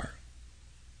both are,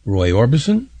 Roy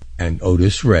Orbison and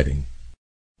Otis Redding.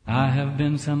 I have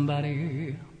been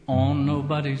somebody on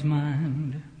nobody's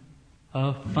mind,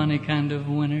 a funny kind of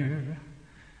winner,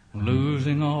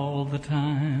 losing all the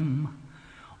time,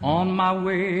 on my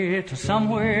way to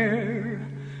somewhere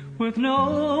with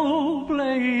no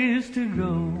place to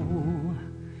go.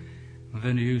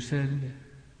 Then you said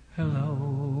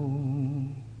hello,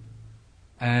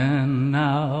 and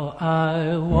now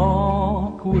I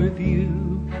walk with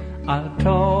you, I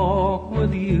talk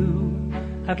with you,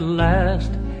 at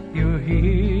last you're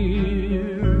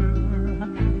here.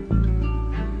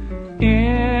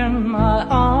 In my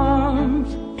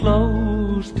arms,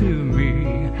 close to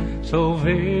me, so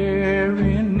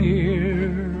very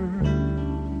near,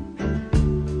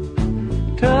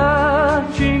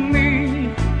 touching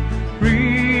me,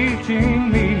 reaching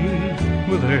me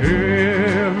with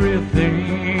everything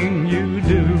you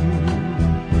do,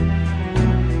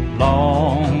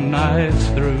 long nights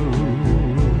through.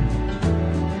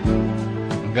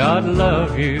 God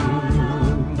love you,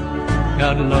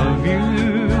 God love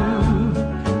you,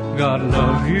 God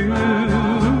love you,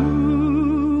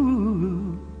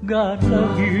 God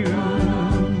love you.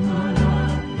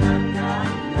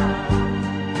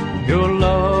 Your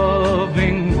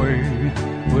loving way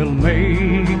will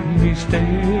make me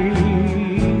stay.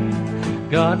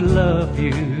 God love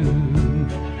you.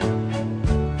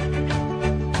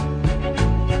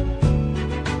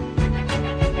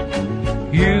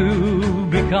 You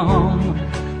become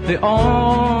the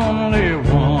only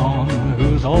one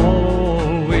who's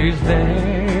always there.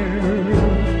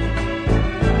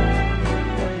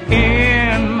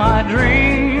 In my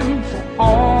dreams,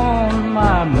 on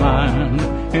my mind,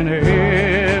 in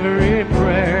every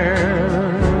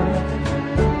prayer.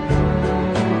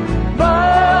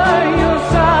 By your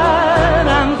side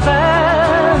I'm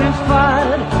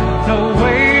satisfied, no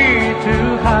way to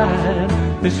hide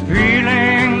this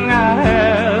feeling I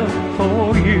have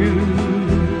for you.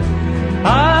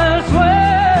 I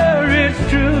swear it's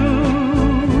true.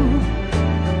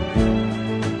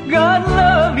 God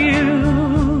love you,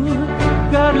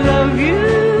 God love you,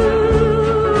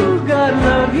 God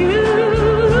love you,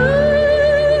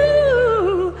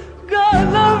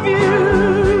 God love you.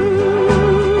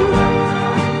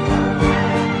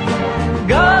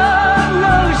 God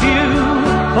loves you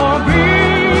for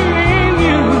being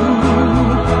you,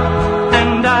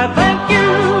 and I thank you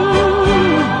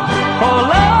for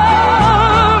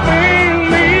loving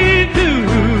me too.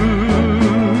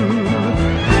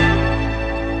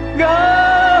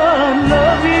 God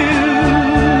love you.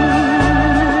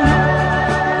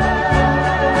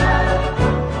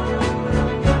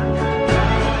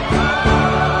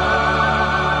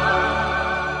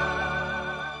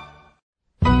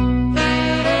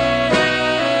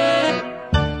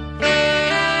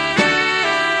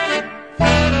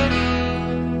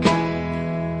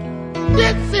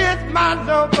 This is my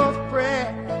lover's prayer.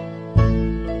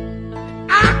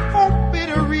 I hope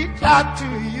it'll reach out to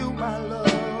you, my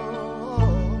love.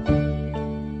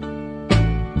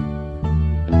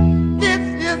 This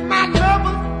is my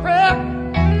lover's prayer,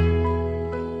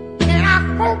 and I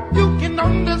hope you can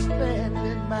understand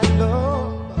it, my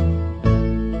love.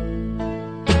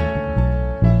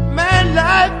 My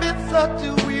life is such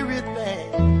a weary thing,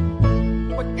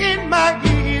 but in my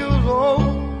ears, oh,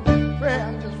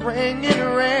 prayer just rang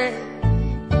and rang.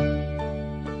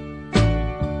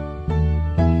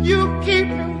 You keep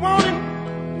me wanting,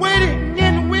 waiting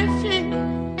and wishing,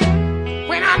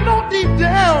 when I know deep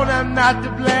down I'm not to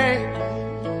blame.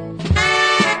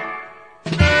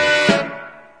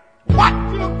 What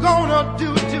you gonna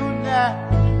do tonight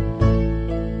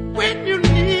when you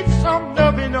need some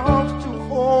loving arms to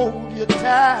hold you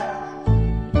tight?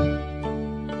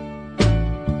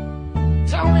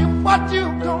 Tell me what you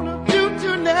gonna do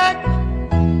tonight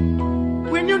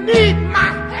when you need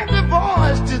my heavy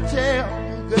voice to tell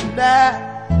you goodnight.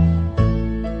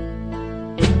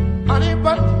 Honey,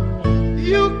 but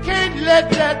you can't let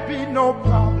that be no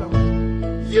problem.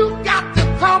 You got to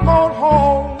come on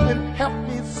home and help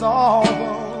me solve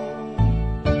them.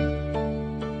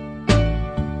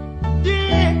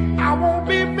 Yeah, I won't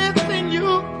be missing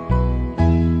you,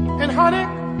 and honey,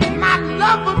 my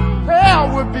love affair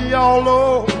will be all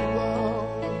over.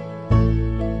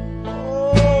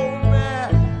 Oh,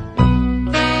 man.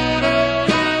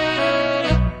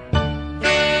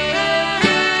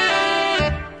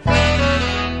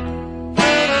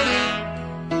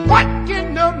 What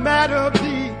can the matter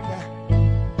be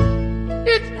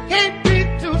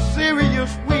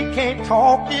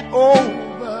talk it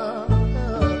over.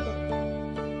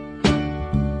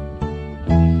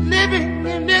 Living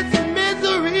in this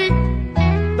misery,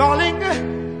 darling,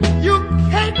 you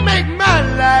can't make my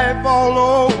life all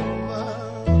over.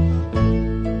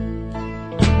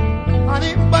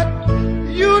 Honey, but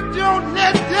you don't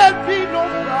let that be no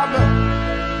problem.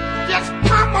 Just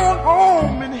come on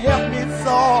home and help me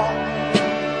solve.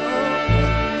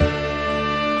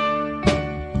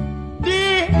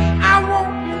 Dear, I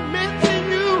won't be missing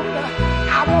you.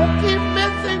 I won't keep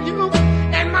missing you.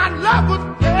 And my love will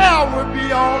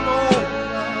be all over.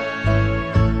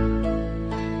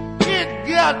 It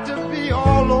got to be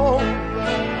all over.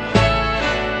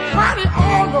 Honey,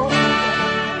 all over.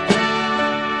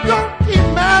 Don't keep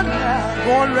my life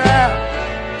going round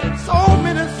so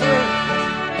many circles.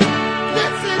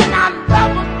 This is my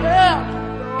love affair.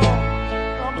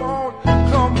 Come on,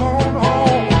 come on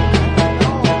home.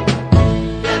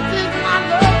 This is my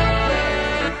love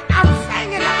affair. I'm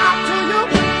singing it out to you,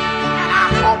 and I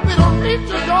hope it'll reach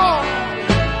your door.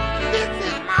 This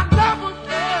is my love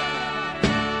affair.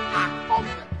 I hope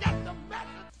you get the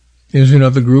message. Here's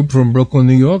another group from Brooklyn,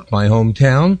 New York, my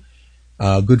hometown.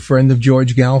 A good friend of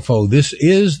George Galfo. This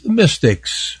is The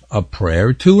Mystics, A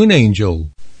Prayer to an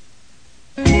Angel.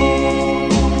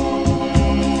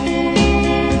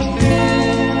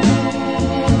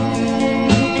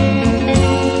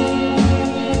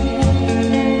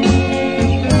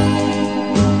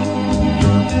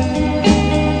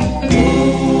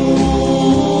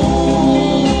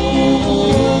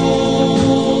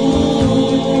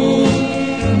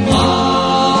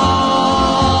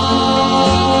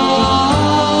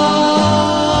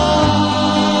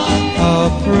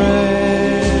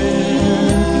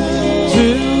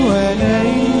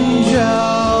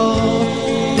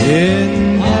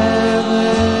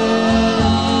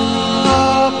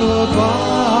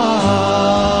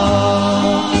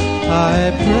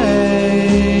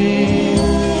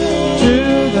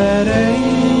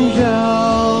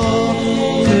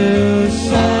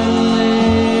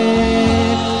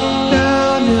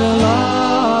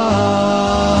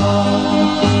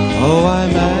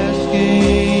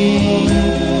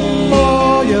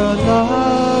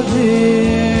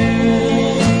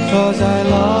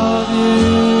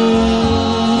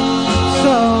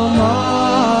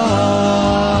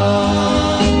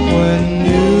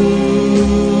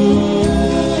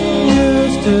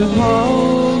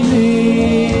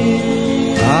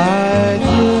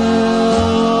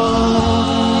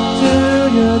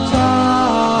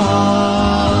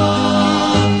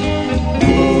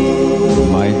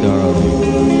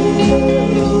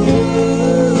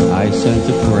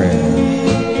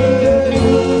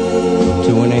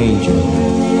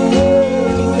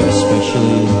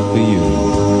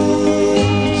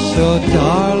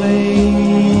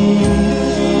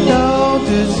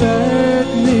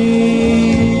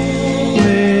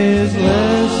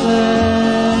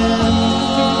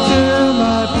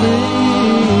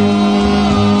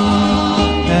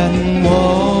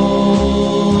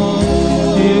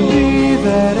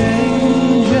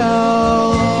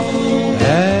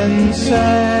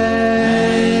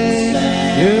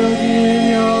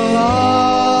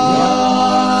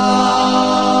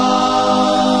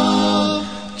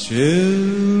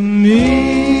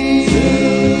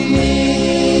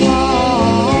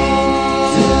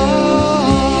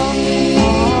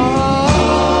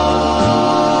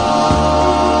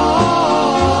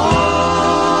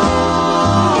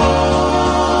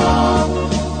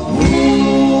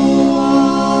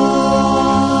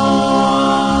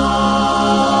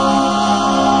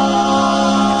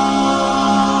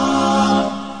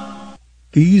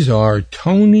 These are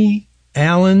Tony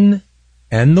Allen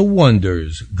and the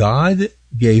Wonders. God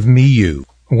Gave Me You.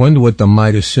 I wonder what they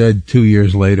might have said 2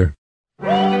 years later.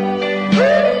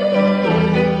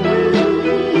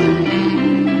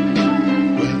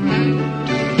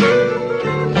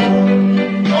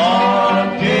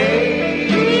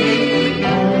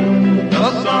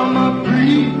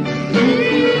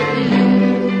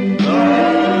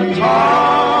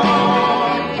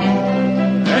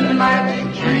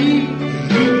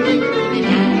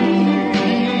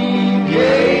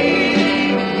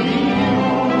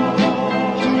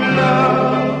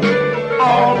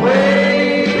 Always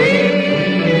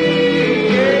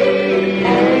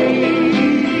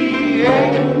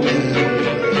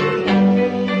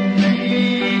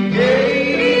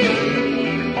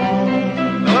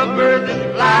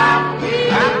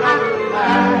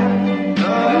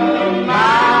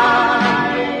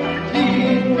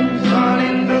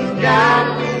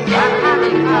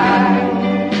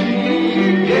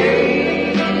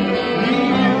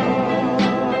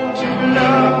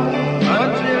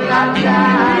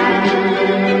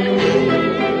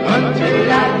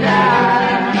until I die.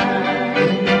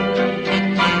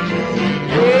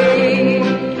 Hey,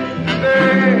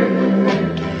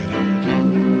 bird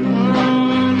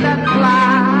that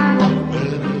fly,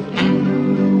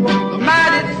 the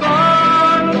mighty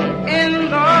sun in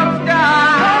the sky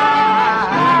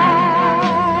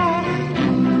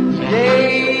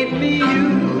gave me you.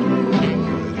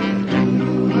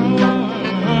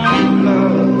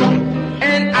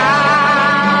 And I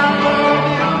love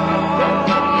you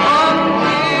until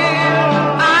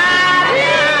I die.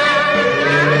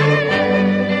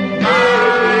 My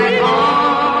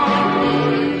arms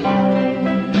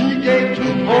he gave to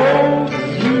hold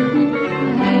you.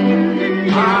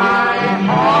 My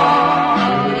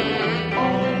heart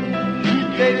he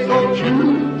gave so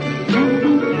true.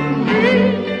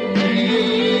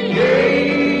 He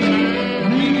gave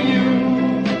me you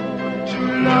to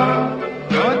love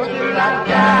until I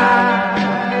die,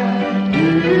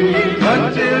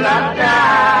 until I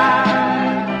die,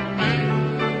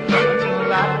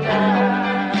 until I die,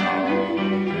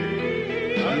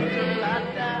 until I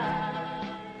die.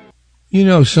 You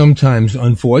know, sometimes,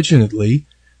 unfortunately,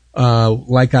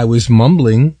 like I was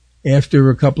mumbling, after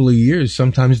a couple of years,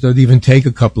 sometimes it doesn't even take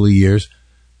a couple of years,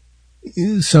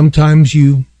 sometimes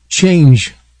you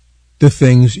change the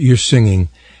things you're singing.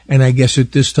 And I guess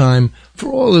at this time,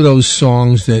 for all of those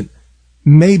songs that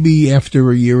maybe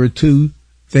after a year or two,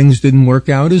 things didn't work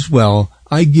out as well,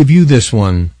 I give you this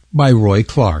one by Roy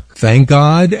Clark. Thank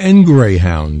God and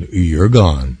Greyhound, You're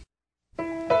Gone.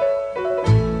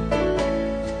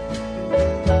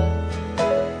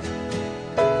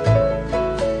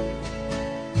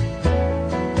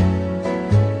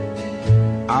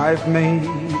 I've made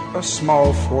a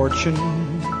small fortune,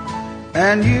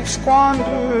 and you've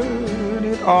squandered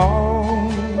it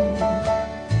all.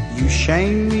 You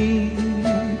shame me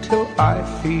till I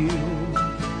feel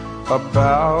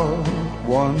about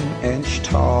 1 inch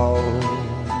tall.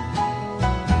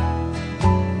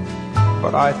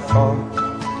 But I thought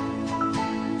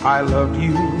I loved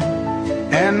you,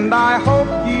 and I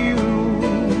hoped you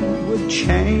would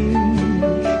change.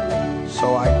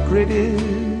 So I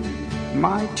gritted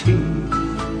my teeth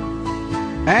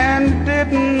and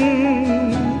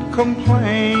didn't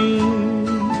complain.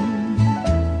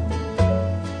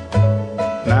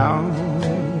 Now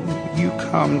you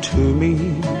come to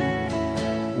me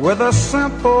with a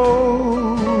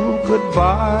simple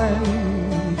goodbye.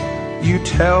 You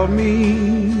tell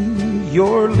me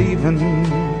you're leaving,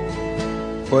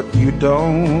 but you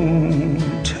don't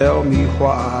tell me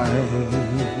why.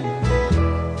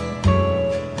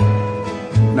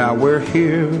 Now we're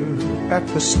here at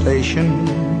the station,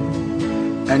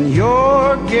 and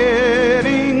you're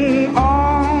getting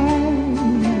on,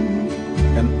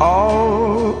 and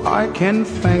all I can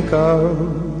think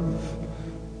of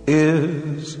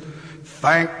is,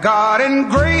 thank God in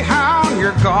Greyhound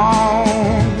you're gone.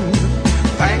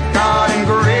 Thank God in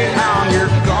Greyhound you're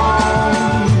gone.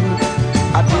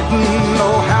 I didn't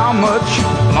know how much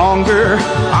longer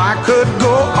I could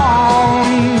go on,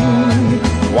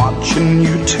 watching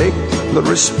you take the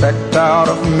respect out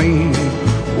of me,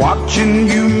 watching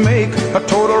you make a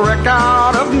total wreck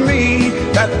out of me.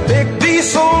 That big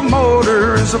diesel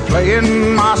motor's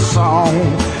playing my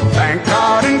song. Thank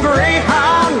God in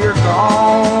Greyhound you're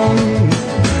gone.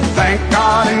 Thank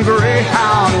God in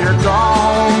Greyhound you're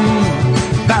gone.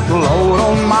 That load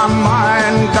on my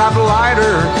mind got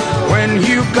lighter when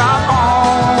you got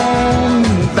on.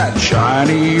 That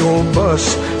shiny old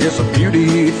bus is a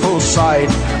beautiful sight,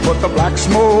 but the black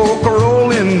smoke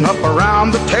rolling up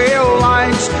around the tail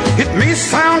lights, it may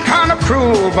sound kind of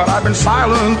cruel, but I've been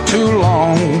silent too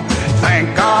long.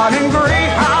 Thank God in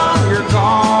Greyhound you're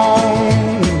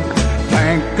gone.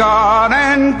 Thank God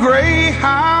in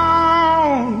Greyhound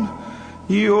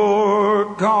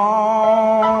you're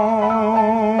gone.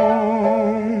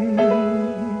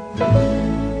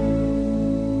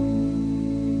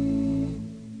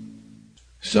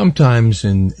 Sometimes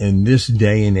in this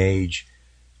day and age,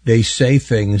 they say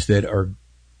things that are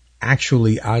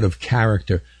actually out of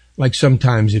character. Like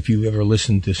sometimes if you ever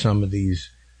listen to some of these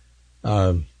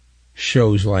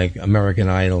shows like American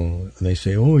Idol, they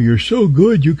say, oh, you're so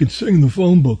good you can sing the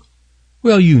phone book.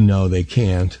 Well, you know they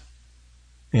can't.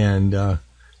 And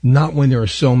not when there are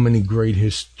so many great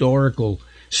historical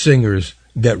singers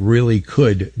that really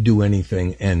could do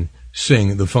anything and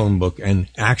sing the phone book and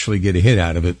actually get a hit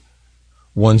out of it.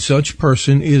 One such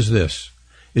person is this.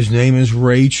 His name is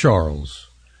Ray Charles,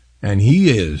 and he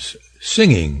is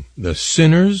singing the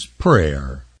Sinner's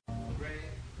Prayer.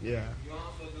 Yeah. You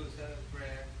also do the Sinner's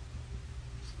Prayer.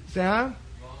 Sam?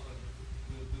 You also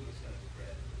do the Sinner's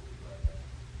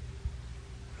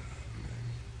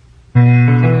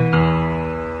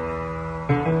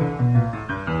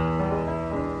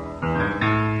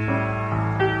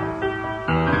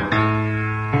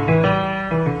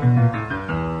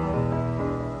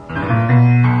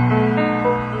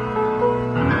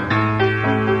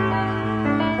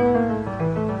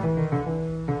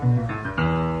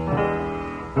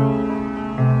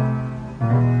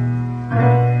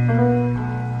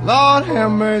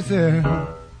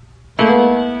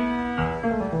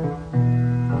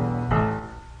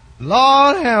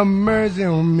Lord have mercy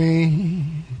on me.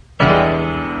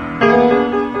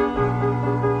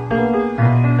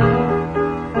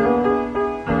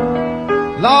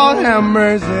 Lord have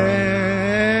mercy.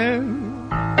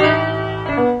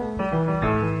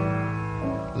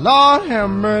 Lord have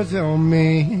mercy on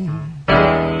me.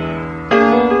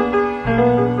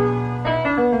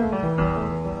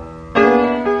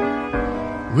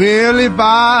 Well, if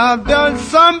I've done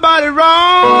somebody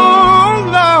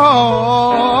wrong,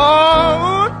 Lord,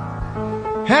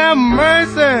 have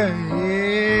mercy,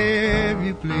 if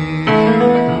you please.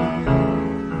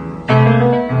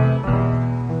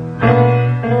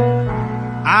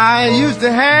 I used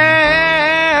to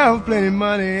have plenty of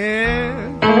money,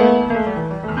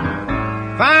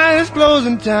 finest clothes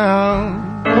in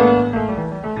town.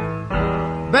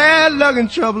 Bad luck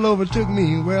and trouble overtook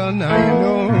me. Well, now you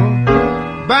know,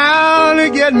 bound to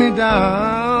get me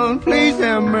down. Please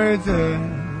have mercy.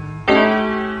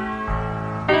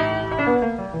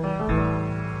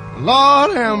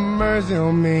 Lord have mercy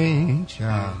on me,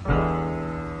 child.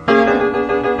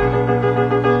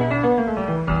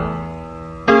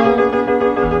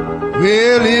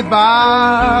 Well, if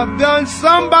I've done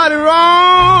somebody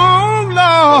wrong,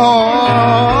 Lord,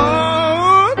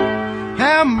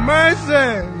 have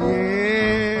mercy,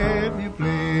 if you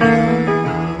please.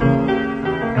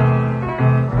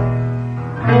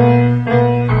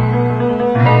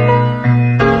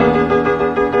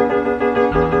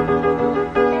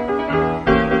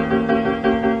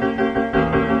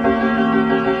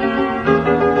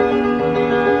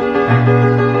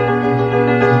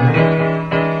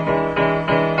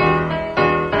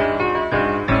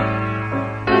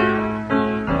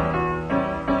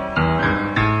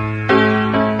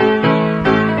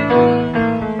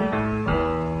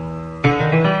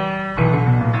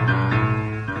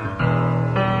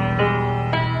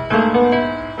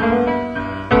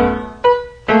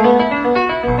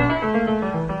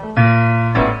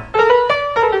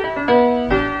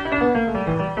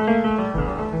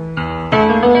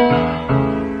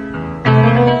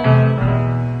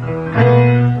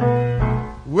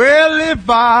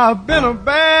 I've been a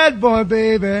bad boy,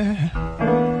 baby.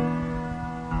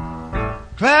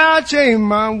 Cloud changed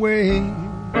my way.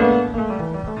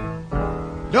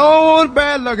 Don't want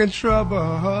bad luck and trouble.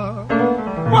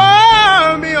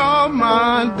 Worry me all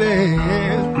my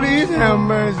days. Please have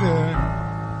mercy.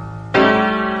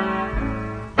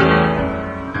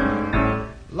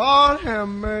 Lord have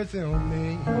mercy on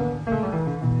me.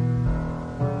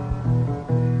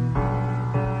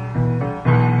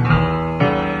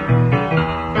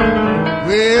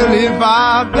 Well, if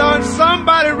I've done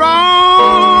somebody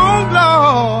wrong,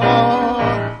 Lord,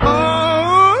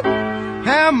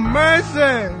 have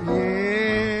mercy,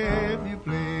 if you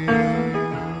please.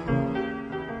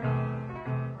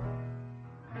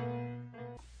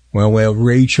 Well,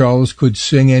 Ray Charles could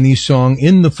sing any song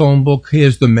in the phone book.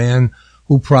 Here's the man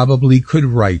who probably could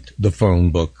write the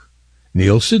phone book.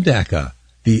 Neil Sedaka,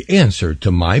 The Answer to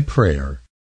My Prayer.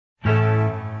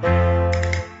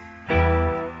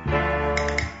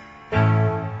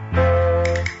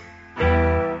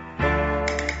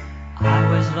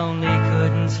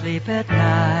 At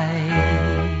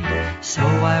night, so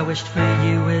I wished for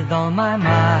you with all my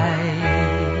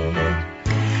might.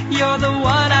 You're the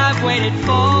one I've waited for.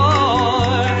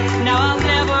 Now I'll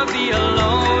never be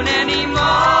alone anymore.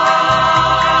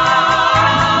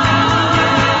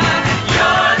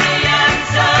 You're the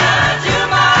answer to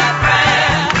my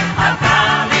prayer. I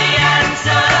found the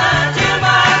answer to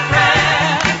my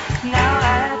prayer. Now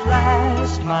at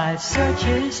last my search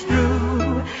is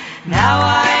through. Now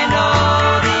I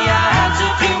know the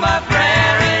answer to my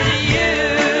prayer is you.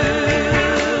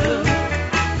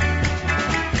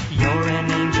 You're an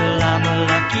angel, I'm a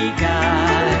lucky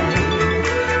guy,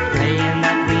 praying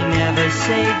that we never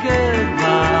say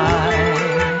goodbye.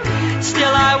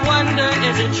 Still I wonder,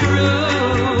 is it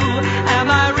true? Am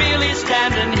I really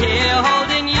standing here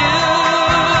holding you?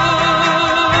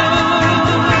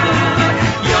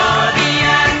 You're the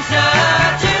answer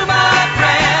to my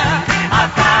prayer. I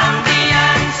found the answer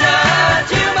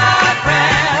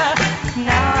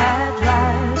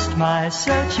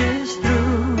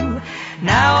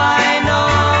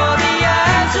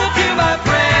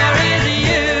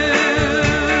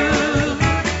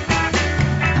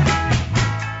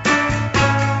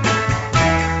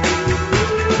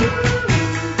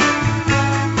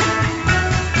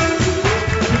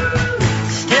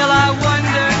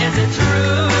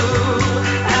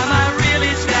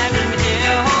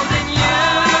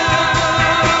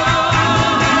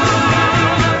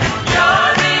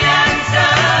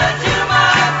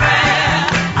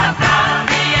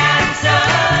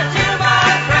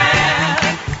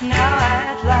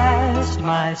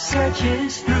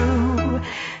is through.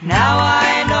 Now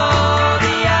I know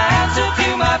the answer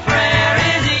to my prayer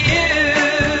is you.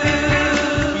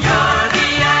 You're the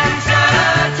answer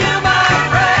to my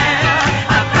prayer.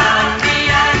 I found the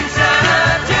answer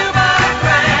to my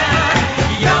prayer.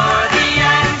 You're the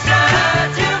answer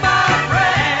to my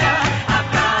prayer. I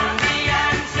found the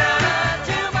answer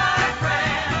to my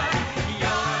prayer.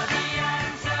 You're the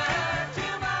answer to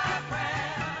my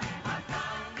prayer. I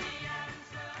found the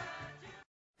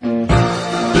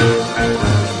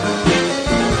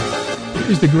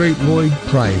Here's the great Lloyd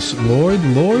Price. Lord,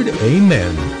 Lord,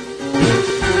 amen.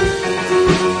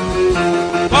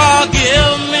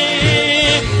 Forgive me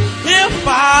if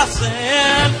I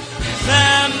send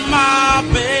my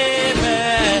baby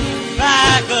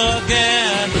back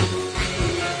again.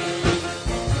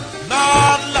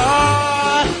 Lord,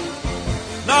 Lord,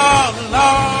 Lord,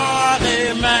 Lord,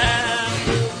 amen.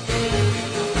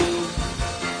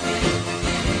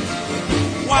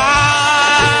 Why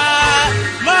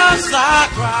must I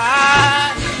cry?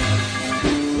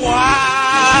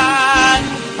 Why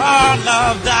our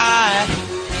love died?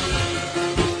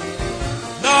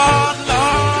 Lord,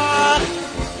 Lord,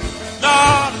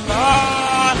 Lord,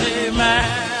 Lord,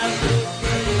 amen.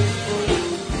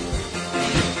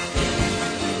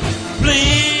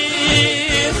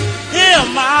 Please hear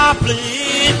my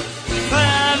plea.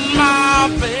 Send my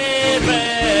baby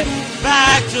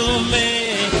back to me.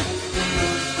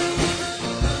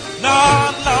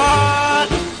 Lord, Lord,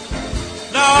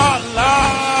 Lord,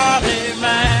 Lord,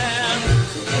 amen.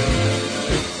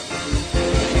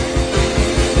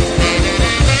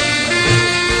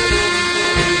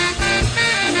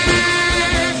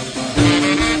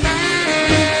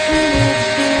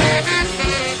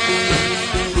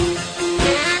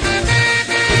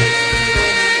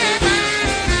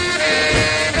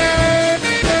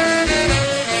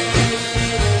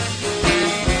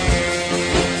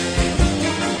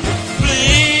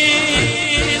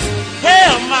 Please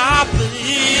hear my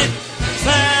plea.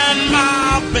 Send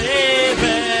my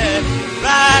baby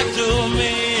back to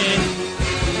me.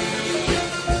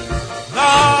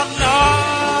 Lord,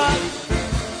 Lord,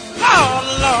 Lord,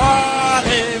 Lord,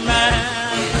 amen.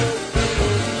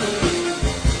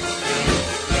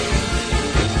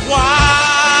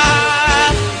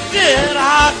 Why did I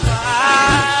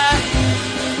cry?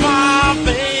 My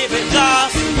baby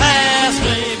just passed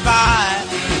me by.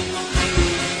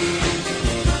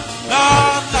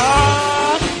 Lord,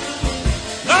 Lord,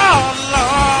 Lord,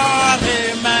 Lord,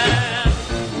 amen.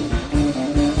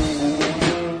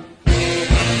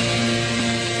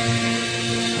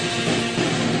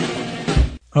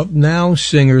 Up now,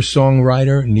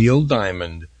 singer-songwriter Neil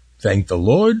Diamond. Thank the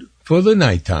Lord for the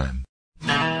nighttime.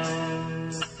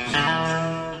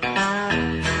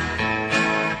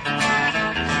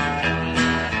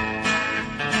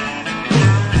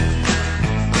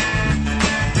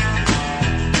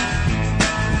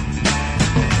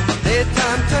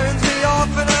 Daytime turns me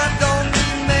off and I don't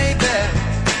need maybe.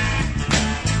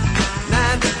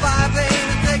 9 to 5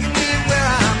 ain't taking me where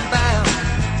I'm bound.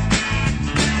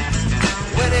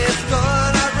 When it's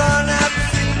done, I run out to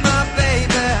see my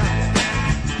baby.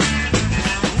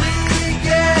 We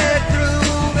get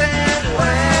grooving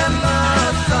when the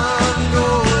sun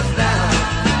goes down.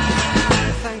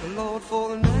 Thank the Lord for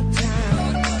the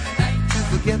nighttime. And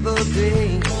forget the day.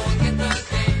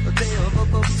 The day of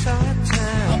uptight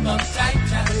time.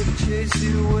 Baby, chase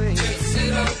it away.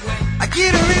 I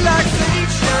get a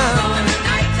relaxation.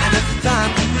 And it's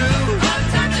time to groove. I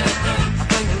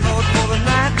thank the Lord for the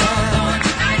night time.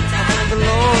 I thank the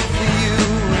Lord for you.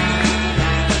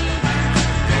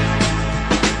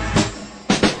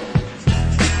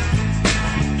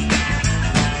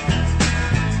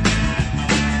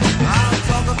 I'll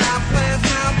talk about plans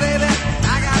now, baby.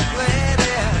 I got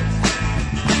plenty.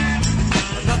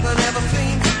 But nothing ever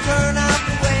seems to turn out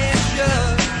the way it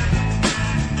should.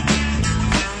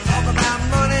 Talk about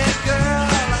money, girl,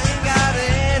 I ain't got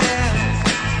any.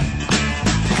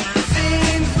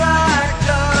 Seems like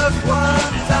just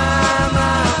one time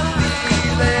I'm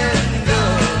feeling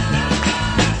good.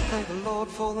 Thank the Lord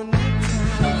for the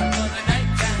nighttime.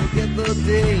 Forget the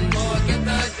day.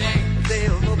 The day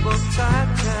of uptight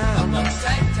time.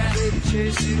 Baby,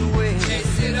 chase it away.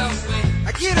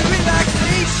 I get a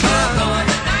relaxation.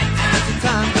 It's a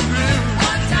time to groove.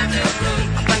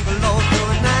 I thank the Lord for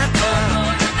the night time.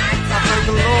 I thank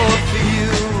the Lord for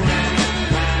you.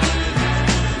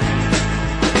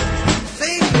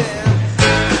 Sing it.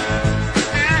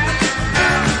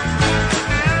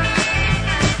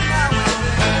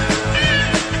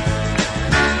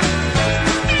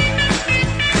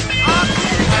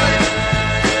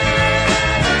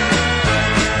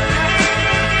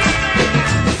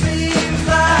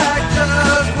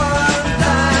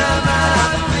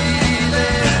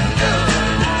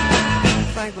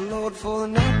 for the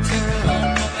night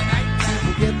time.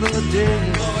 Forget the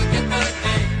day.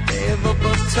 Have up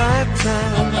uptight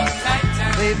time.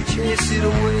 Baby, chase it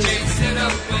away.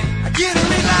 I get a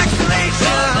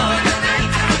relaxation.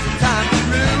 Time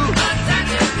through.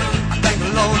 I thank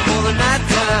the Lord for the night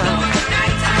time.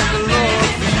 Thank the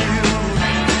Lord for you.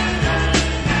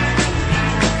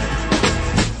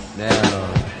 Now.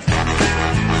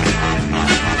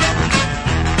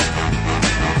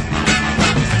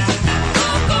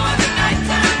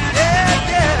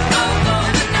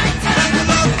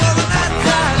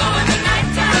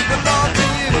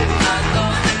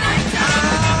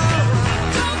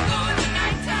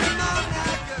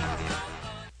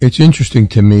 It's interesting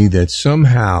to me that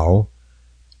somehow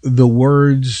the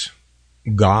words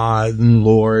God and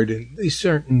Lord, they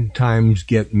certain times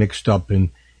get mixed up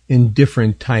in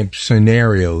different type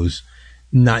scenarios.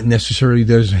 Not necessarily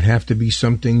doesn't have to be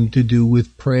something to do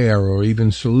with prayer or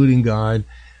even saluting God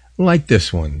like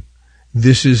this one.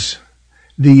 This is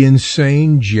the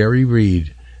insane Jerry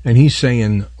Reed, and he's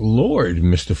saying, Lord,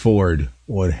 Mr. Ford,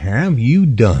 what have you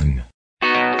done?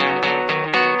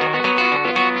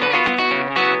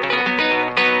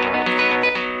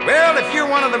 Well, if you're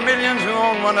one of the millions who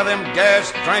own one of them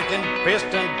gas-drinking,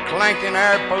 piston-clanking,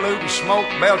 air-polluting,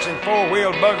 smoke-belching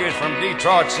four-wheel buggies from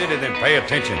Detroit City, then pay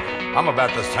attention. I'm about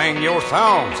to sing your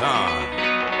song, son.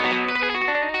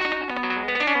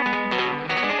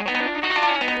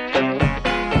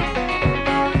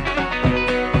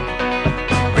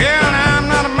 Well, now, I'm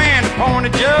not a man to point a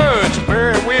judge,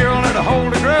 very willing to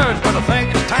hold a grudge, but I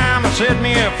think it's time I said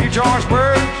me a few choice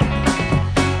words.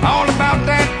 All about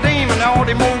that demon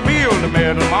automobile, the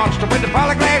metal monster with the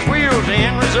polyglass wheels, the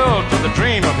end result of the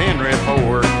dream of Henry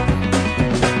Ford.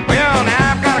 Well,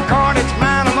 now I've got a car that's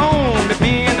mine alone, that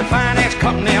me and the finance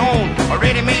company own, a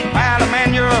ready-made pile of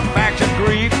manufactured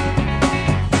grief.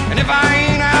 And if I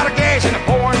ain't out of gas in the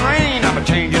pouring rain, I'm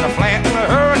a-changing a flat in a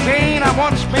hurricane. I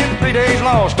once spent 3 days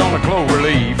lost on the clover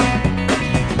leaf.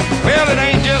 Well, it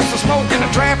ain't just the smoke and the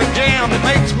traffic jam that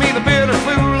makes me the bitter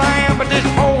fool I am, but this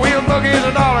four-wheel buggy is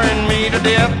 $1 me to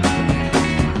death.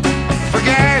 For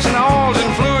gas and oils and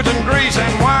fluids and grease and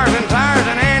wires and tires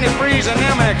and antifreeze and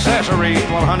them accessories,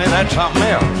 well, honey, that's something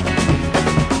else.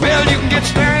 Well, you can get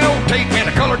stereo tape and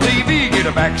a color TV, get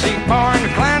a backseat bar and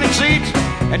reclining seats,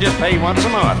 and just pay once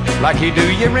a month like you do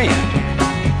your rent.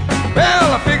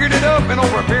 Well, I figured it up, and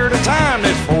over a period of time,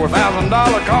 this $4,000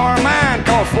 car of mine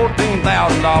cost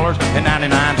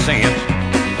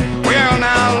 $14,000.99. Well,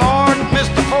 now, Lord,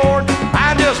 Mr. Ford,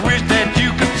 I just wish that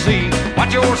you could see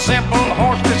what your simple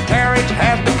horseless carriage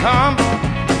has become.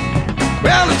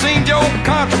 Well, it seems your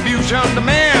contribution to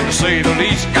man, to say the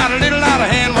least, got a little out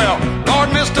of hand. Well,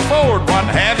 Lord, Mr. Ford, what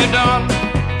have you done?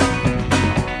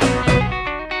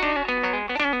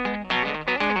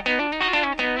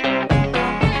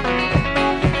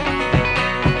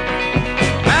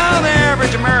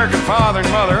 American father and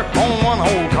mother own one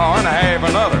whole car and a half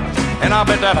another, and I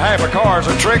bet that half a car's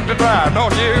a trick to drive,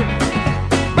 don't you?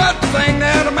 But the thing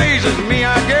that amazes me,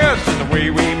 I guess, is the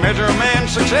way we measure a man's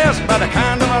success by the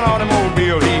kind of an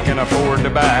automobile he can afford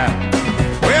to buy.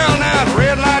 Well, now the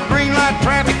red light, green light,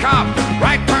 traffic cop,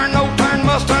 right turn, no turn,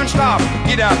 must turn, stop.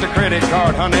 Get out the credit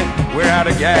card, honey, we're out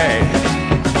of gas.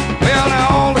 Well, now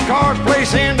all the cars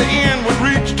place end to end would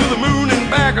reach to the moon and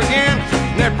back again.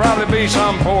 There'd probably be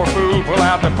some poor fool pull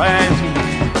out the pants.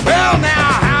 Well,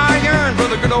 now, how I yearn for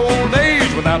the good old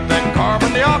days without that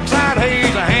carbon dioxide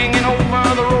haze hanging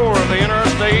over the roar of the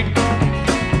interstate.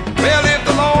 Well, if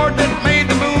the Lord that made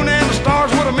the moon and the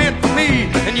stars would have meant for me,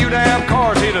 then you'd have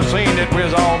cars he'd have seen that we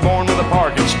was all born with a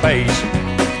parking space.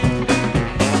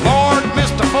 Lord,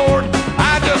 Mr. Ford,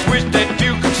 I just wish that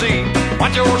you could see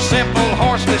what your simple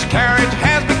horseless carriage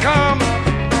has become.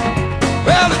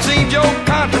 Well, it seems your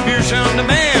contribution to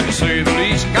man, to say the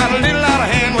least, got a little out of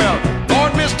hand. Well,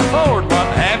 Lord, Mr. Ford, what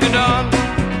have you done?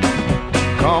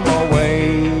 Come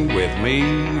away with me,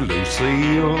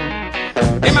 Lucille,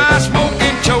 in my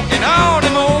smoking, choking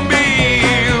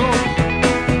automobile.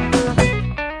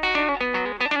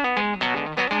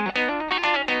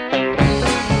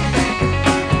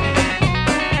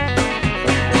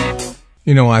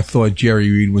 You know, I thought Jerry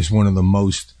Reed was one of the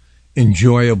most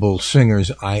enjoyable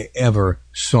singers I ever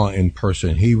saw in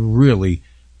person. He really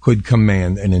could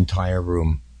command an entire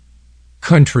room.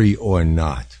 Country or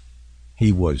not,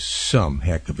 he was some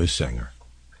heck of a singer.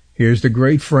 Here's the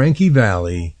great Frankie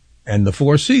Valli and the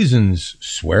Four Seasons,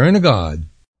 Swearing to God.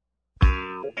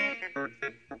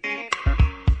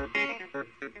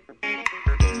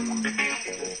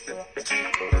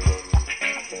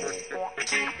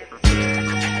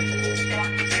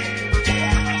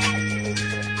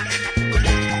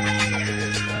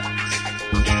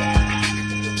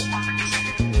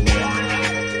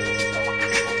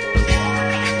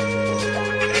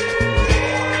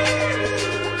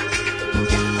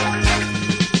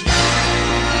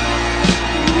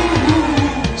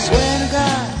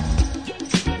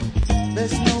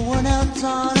 There's no one else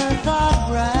on earth I'd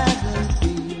rather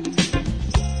be.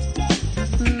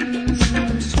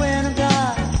 Swear to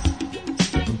God,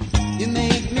 you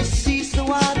made me see, so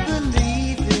I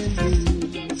believe in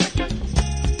you.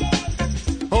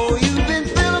 Oh, you've been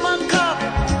filling my cup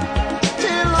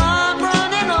till I'm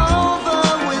running over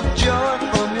with joy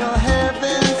from your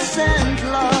heaven-sent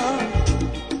love.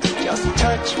 Just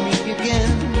touch me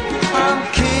again. I'm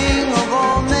king of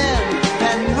all men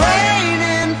and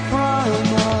reigning from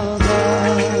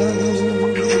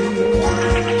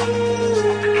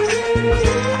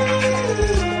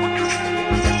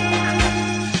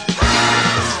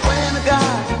Swear to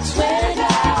God,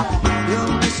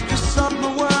 you're mistress of my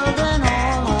world and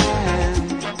all I am.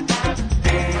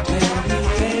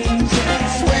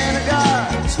 Swear to God,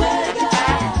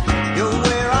 you're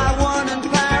where I want in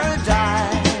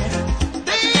paradise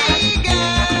began.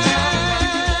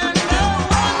 No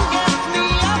one gets me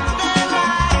up there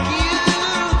like you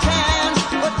can,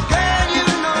 but girl, you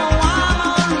know I'm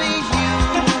only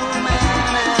human,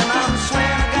 and I'm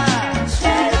swear to God,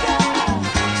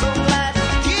 so glad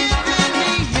you're giving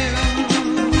me you.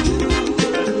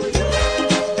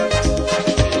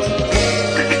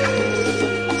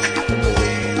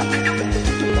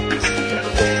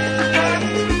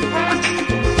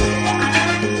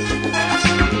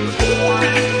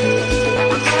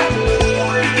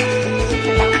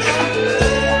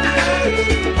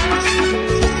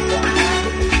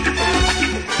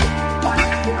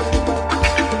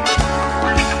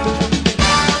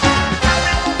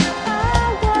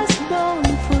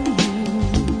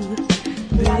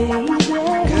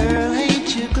 Girl, ain't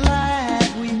you glad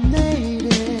we made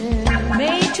it?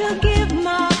 Made to give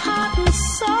my heart and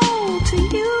soul to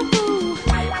you,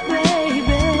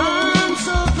 baby. I'm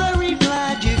so very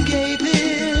glad you gave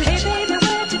it. Hey, baby,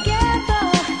 we're together,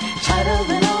 tighter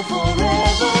than all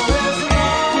forever.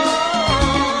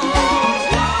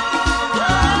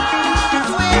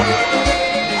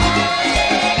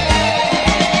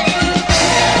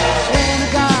 Swear to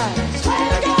God,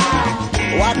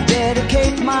 I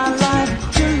dedicate my life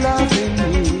to loving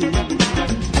you.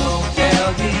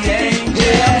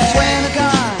 Yeah, I swear to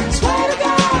God,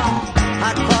 I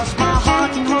cross my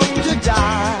heart and hope to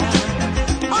die.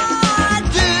 I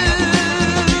do.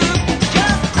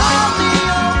 Just call me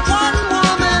your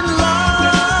one-woman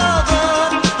lover.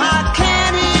 I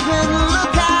can't even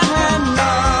look at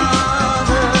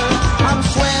another. I'm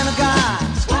swearing to God,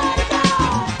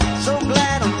 so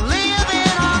glad I'm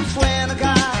living. I'm swearing to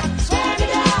God,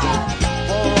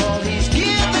 for all He's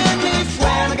given me.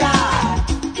 Swear to God,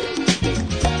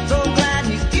 so glad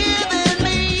He's given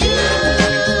me you.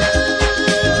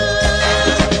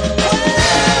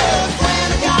 Swear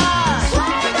to God,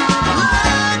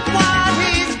 look what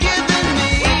He's given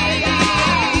me.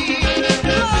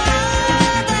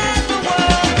 More than the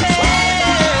world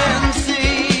can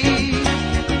see.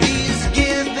 He's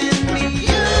given me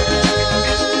you.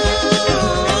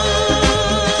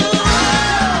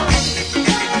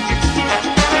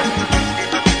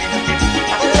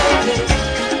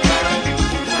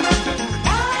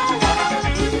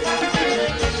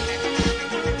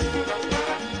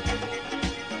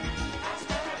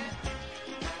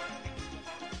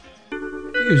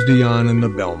 Here's Dion and the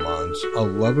Belmonts, A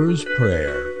Lover's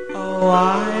Prayer. Oh,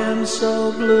 I am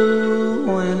so blue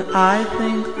when I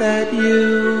think that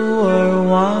you were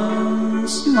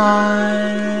once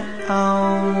my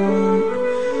own.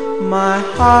 My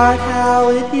heart, how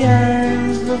it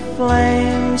yearns, the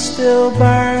flame still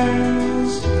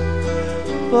burns,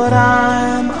 but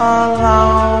I'm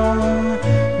alone.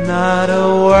 Not a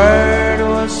word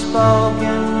was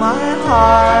spoken, my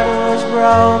heart was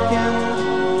broken,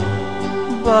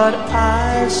 but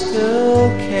I still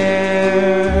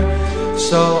care.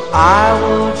 So I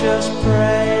will just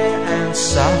pray and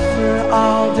suffer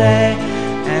all day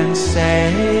and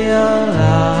say a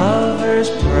lover's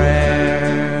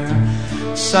prayer.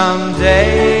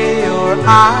 Someday your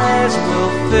eyes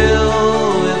will fill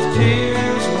with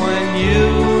tears when you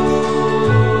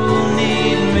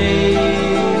need me.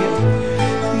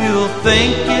 You'll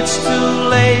think it's too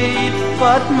late,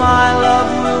 but my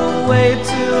love will wait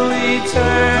till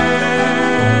eternity.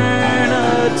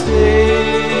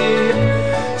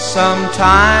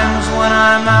 Sometimes when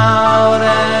I'm out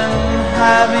and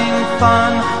having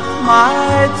fun,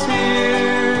 my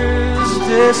tears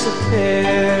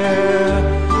disappear.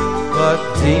 But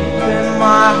deep in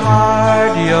my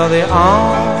heart, you're the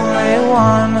only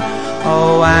one.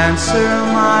 Oh, answer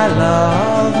my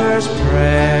lover's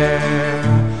prayer.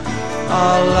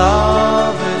 A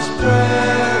lover's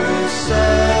prayer is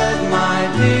said, my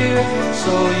dear,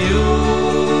 so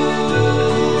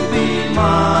you'll be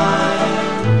mine.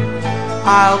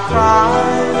 I'll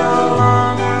cry no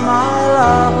longer, my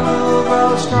love will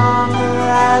grow stronger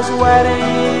as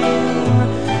wedding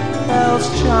bells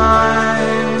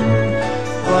chime.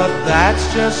 But that's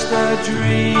just a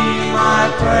dream I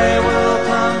pray will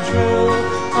come true,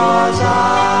 'cause I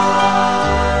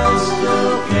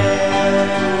still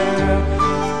care.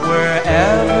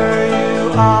 Wherever you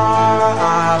are,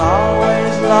 I'll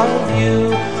always love you.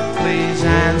 Please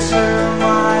answer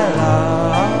my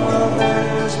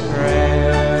lover's prayer.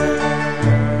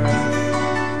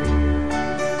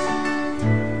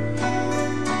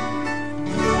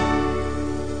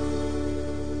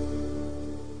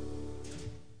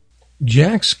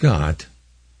 Jack Scott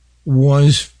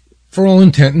was, for all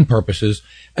intent and purposes,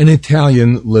 an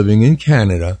Italian living in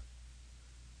Canada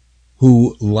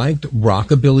who liked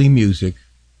rockabilly music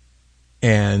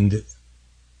and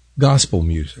gospel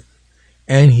music.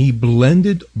 And he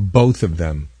blended both of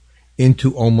them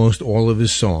into almost all of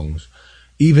his songs.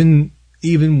 Even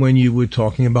when you were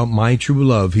talking about My True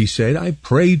Love, he said, I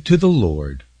prayed to the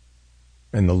Lord,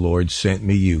 and the Lord sent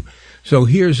me you. So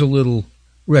here's a little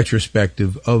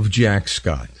retrospective of Jack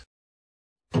Scott.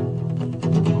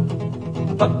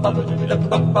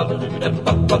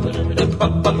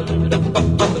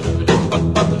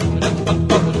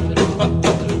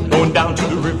 Going down to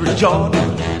the River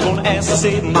Jordan, gonna ask to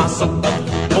save my soul.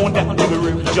 Going down to the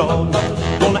River Jordan,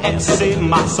 gonna ask to save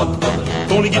my soul.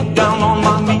 Gonna get down on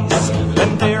my knees,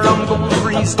 and there I'm gonna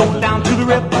freeze. Going down to the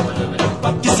river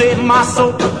to save my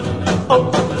soul. Oh,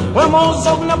 well, Moses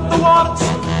opened up the waters,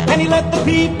 and he let the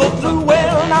people through.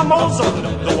 Well, now Moses opened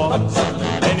up the waters,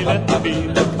 and he let the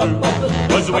people through.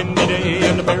 It was a windy day,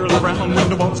 and the barrel around,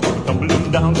 and the waters came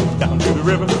tumbling down to the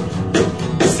river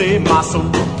to save my soul.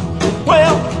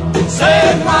 Well,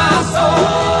 save my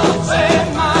soul, save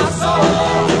my soul,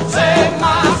 save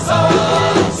my soul,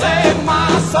 save my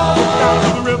soul. Down to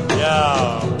the river,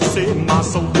 yeah, save my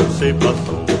soul, save my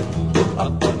soul.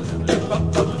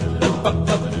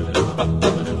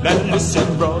 Now listen,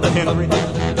 Brother Henry,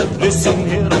 listen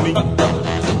here to me.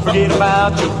 Forget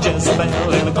about your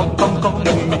Jezebel and come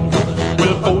to me.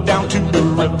 We'll go down to the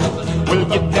river, we'll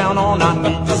get down on our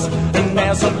knees, and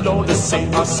ask the Lord to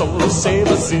save our soul, save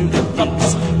us in the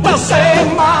peace. Well,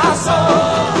 save my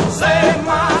soul, save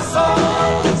my soul,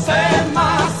 save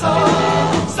my soul,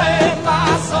 save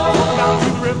my soul. Down to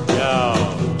the river, yeah,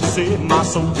 save my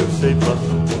soul, save my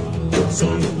soul,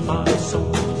 save my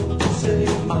soul,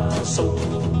 save my soul,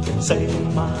 save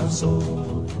my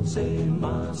soul,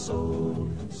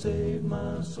 save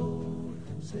my soul,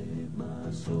 save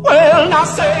my soul. Well, now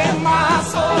save my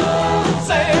soul,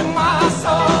 save my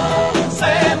soul,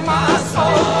 save my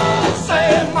soul,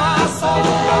 save my soul.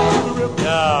 Down to the river,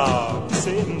 yeah,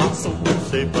 save my soul,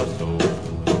 save my soul.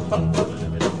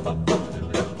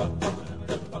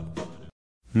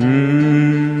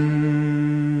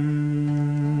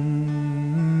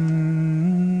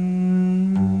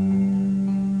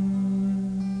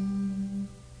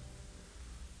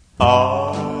 I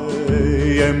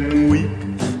am weak,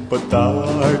 but thou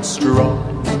art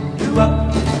strong. You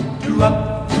up.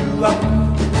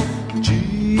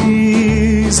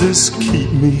 Jesus,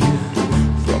 keep me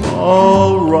from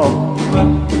all wrong.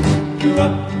 You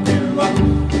up.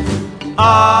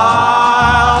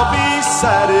 I'll be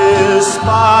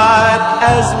satisfied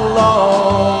as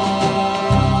long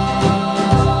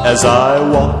as I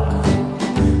walk.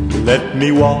 Let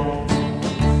me walk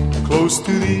close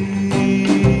to thee.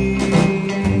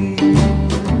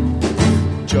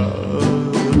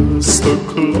 Just a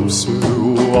closer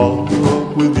walk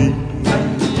with thee.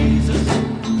 Jesus,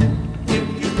 if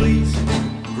you please.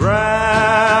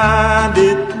 Grant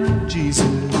it,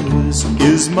 Jesus,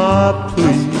 is my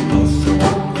plea.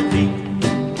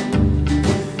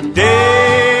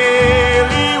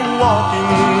 Daily walking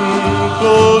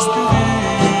close to thee.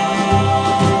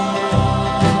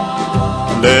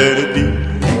 Let it be,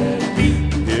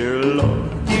 dear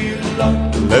Lord,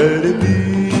 let it be.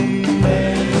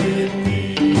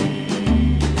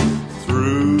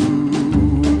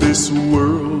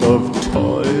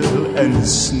 And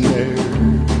snare.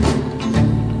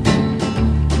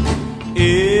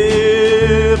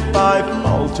 If I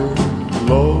falter,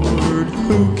 Lord,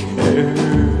 who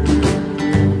cares?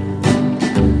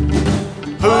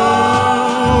 Who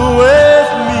with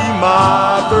me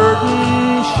my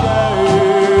burden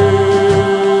shares?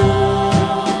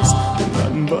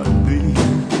 None but thee,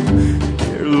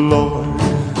 dear Lord,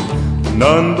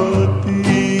 none but thee.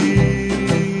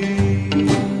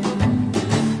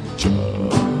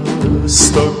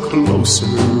 Just a closer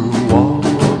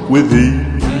walk with thee.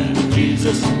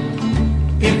 Jesus,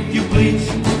 if you please.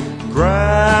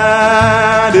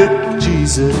 Grant it,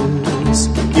 Jesus,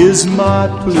 is my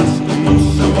plea.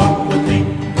 So walk with me.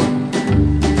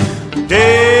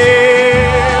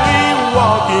 Daily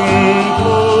walking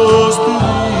close to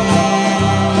thee.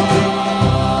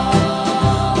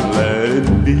 Let it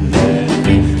be,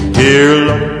 dear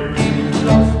Lord,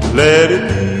 let it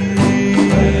be.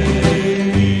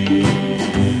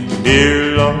 Dear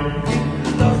Lord,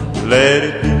 let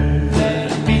it be,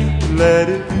 let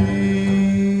it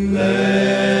be,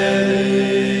 let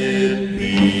it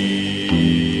be.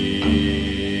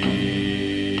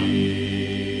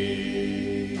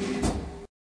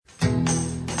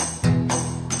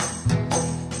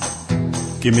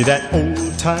 Give me that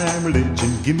old time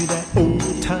religion, give me that old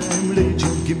time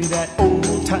religion, give me that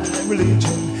old time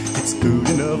religion. It's good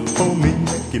enough for me.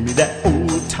 Give me that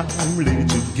old time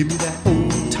religion, give me that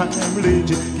old time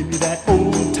religion, give me that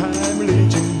old time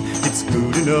religion. It's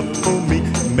good enough for me.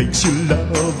 Makes you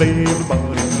love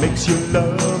everybody, makes you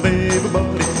love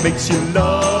everybody, makes you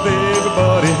love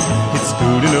everybody. It's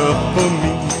good enough for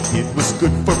me. It was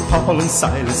good for Paul and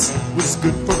Silas. It was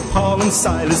good for Paul and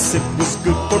Silas. It was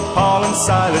good for Paul and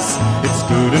Silas. It's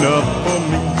good enough for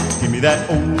me. Give me that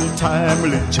old time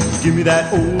religion. Give me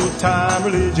that old time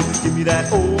religion. Give me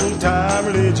that old time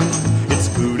religion. It's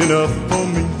good enough for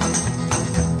me.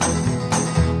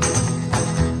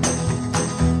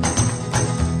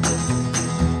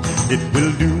 It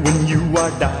will do when you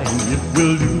are dying. It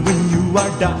will do when you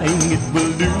are dying. It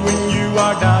will do when you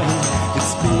are dying.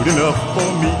 It's good enough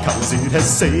for me, 'cause it has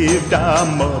saved our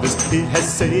mothers. It has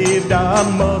saved our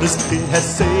mothers. It has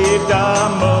saved our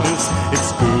mothers.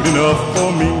 It's good enough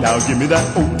for me. Now give me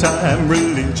that old time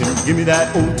religion. Give me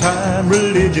that old time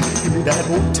religion. Give me that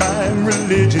old time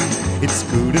religion. It's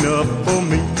good enough for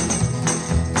me.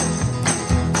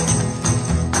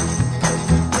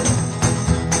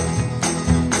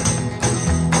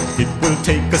 It will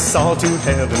take us all to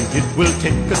heaven. It will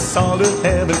take us all to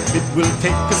heaven. It will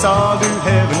take us all to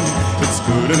heaven. It's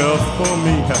good enough for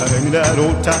me. Give me that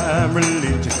old time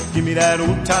religion. Give me that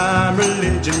old time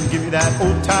religion. Give me that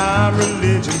old time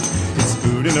religion. It's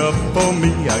good enough for me.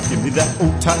 Give me that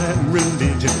old time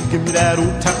religion. Give me that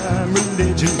old time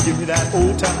religion. Give me that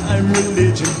old time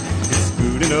religion. It's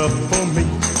good enough for me.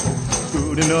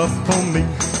 Good enough for me.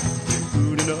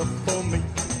 Good enough for me.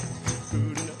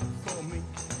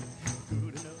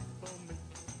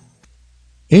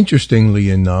 Interestingly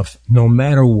enough, no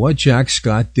matter what Jack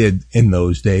Scott did in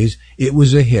those days, it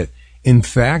was a hit. In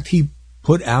fact, he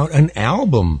put out an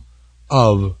album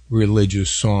of religious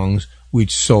songs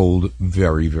which sold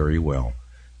very, very well.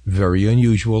 Very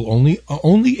unusual.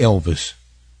 Only Elvis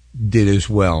did as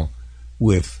well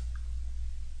with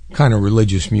kind of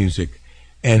religious music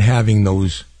and having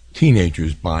those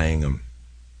teenagers buying them.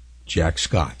 Jack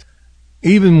Scott.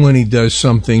 Even when he does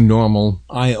something normal,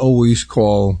 I always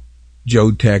call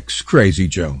Joe Tex Crazy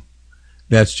Joe.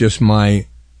 That's just my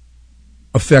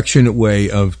affectionate way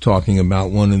of talking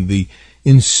about one of the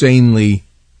insanely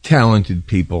talented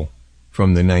people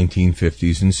from the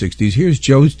 1950s and 60s. Here's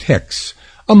Joe Tex,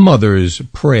 A Mother's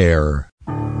Prayer.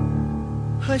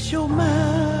 Hush your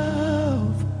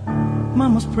mouth,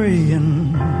 Mama's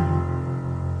praying.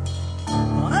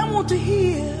 I want to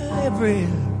hear every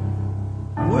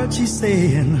word she's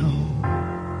saying.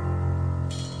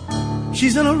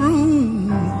 She's in a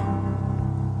room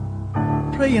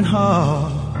praying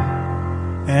hard,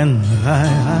 and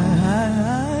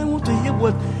I want to hear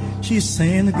what she's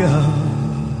saying to God.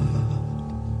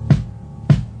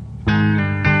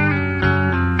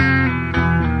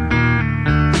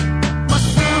 My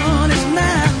son is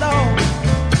 9, Lord,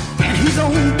 and he's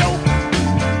on dope.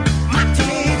 My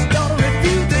teenage daughter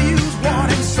refused to use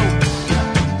water and soap.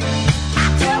 I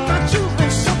tell my children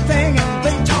something and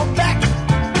they talk back.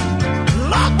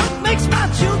 Lord, what makes my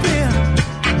children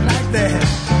act like that?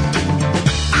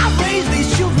 I raised these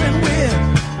children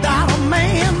without a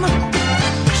man.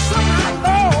 Somehow,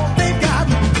 Lord, they've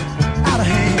gotten out of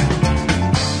hand.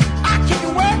 I kick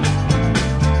work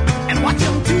and watch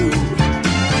them too.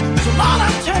 So, Lord,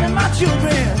 I'm turning my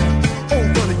children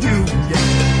over to you. Yeah.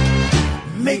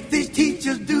 Make these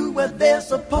teachers do what they're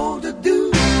supposed to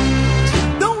do.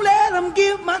 Don't let them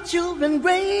give my children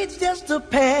grades just to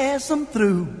pass them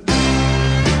through.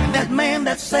 That man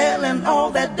that's selling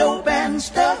all that dope and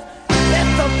stuff,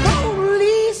 let the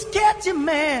police catch him,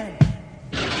 man.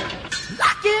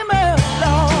 Lock him up,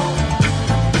 Lord.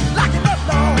 Lock him up,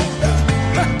 Lord.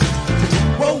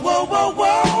 Whoa, whoa, whoa,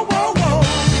 whoa, whoa, whoa.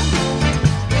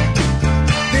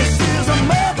 This is a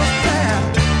mother's prayer.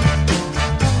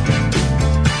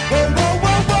 Whoa, whoa,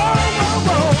 whoa, whoa, whoa,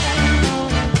 whoa.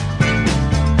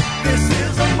 This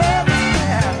is a mother's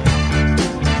prayer.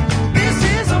 This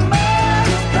is a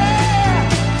mother's prayer.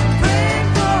 Praying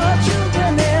for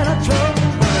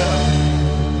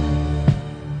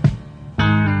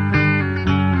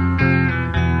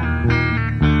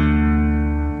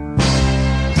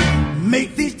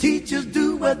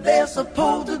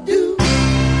supposed to do.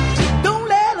 Don't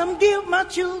let them give my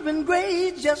children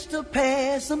grades just to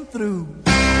pass them through.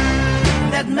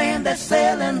 That man that's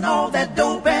selling all that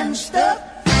dope and stuff,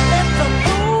 let the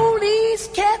police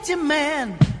catch him,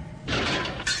 man.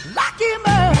 Lock him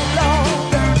up,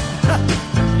 Lord.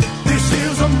 This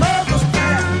is a mother's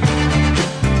prayer.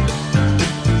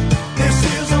 This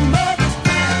is a mother's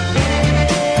prayer.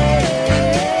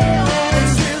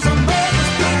 This is a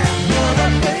mother's prayer. Mother,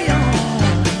 pray on.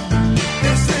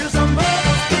 This is a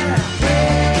mother's prayer.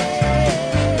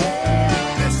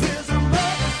 This is a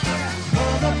mother's prayer.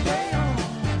 Mother, pray on.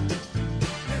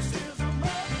 This is a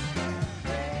mother's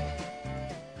prayer.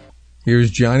 Here's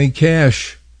Johnny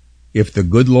Cash. If the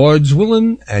good Lord's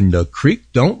willing and the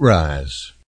creek don't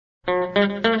rise.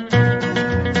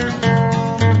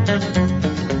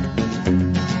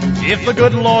 If the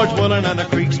good Lord's willing and the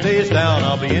creek stays down,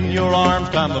 I'll be in your arms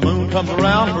time the moon comes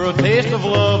around for a taste of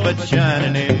love that's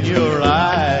shining in your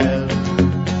eyes.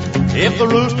 If the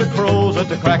rooster crows at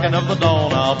the cracking of the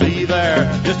dawn, I'll be there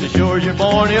just as sure as you're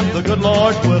born. If the good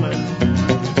Lord's willing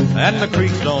and the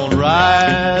creeks don't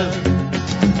rise,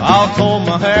 I'll comb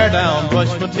my hair down,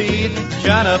 brush my teeth,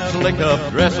 shine up, slick up,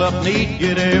 dress up neat,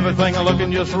 get everything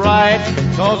looking just right.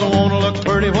 'Cause I wanna look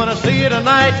pretty when I see you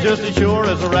tonight. Just as sure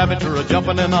as a rabbit or a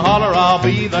jumping in the holler, I'll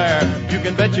be there. You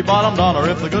can bet your bottom dollar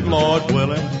if the good Lord's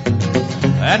willing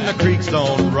and the creeks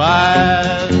don't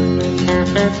rise.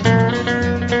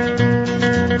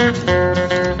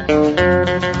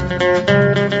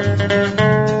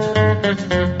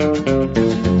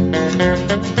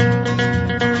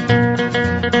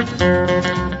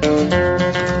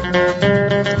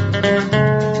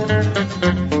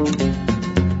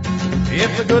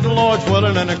 If the good Lord's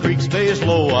willing and the creek stays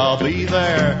low, I'll be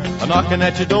there, a knocking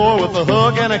at your door with a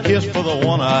hug and a kiss for the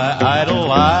one I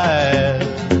idolize.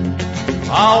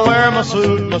 I'll wear my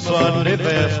suit, my Sunday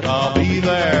best, I'll be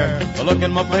there, a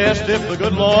looking my best if the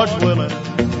good Lord's willing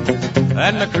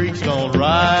and the creeks don't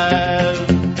rise.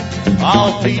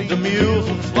 I'll feed the mules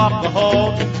and slop the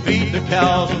hogs, feed the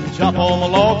cows and chop all my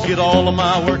logs, get all of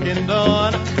my working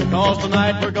done. 'Cause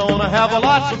tonight we're gonna have a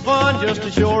lots of fun, just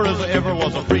as sure as there ever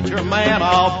was a preacher man.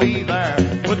 I'll be there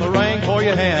with a ring for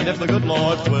your hand if the good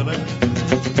Lord's willing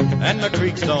and the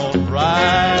creeks don't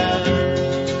rise.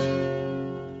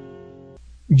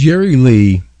 Jerry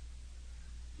Lee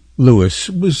Lewis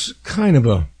was kind of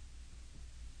a,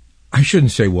 I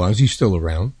shouldn't say was, he's still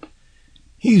around.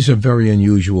 He's a very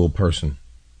unusual person.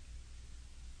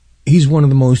 He's one of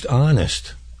the most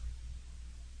honest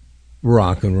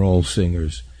rock and roll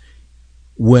singers.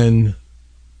 When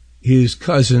his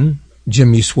cousin,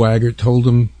 Jimmy Swaggart, told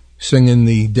him singing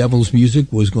the devil's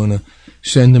music was going to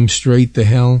send him straight to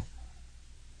hell,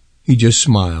 he just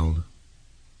smiled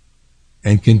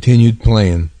and continued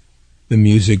playing the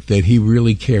music that he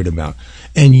really cared about.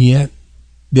 And yet,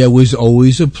 there was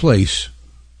always a place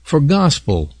for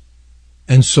gospel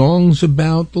and songs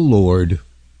about the Lord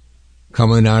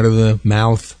coming out of the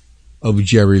mouth of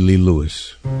Jerry Lee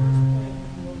Lewis.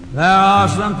 There are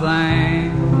some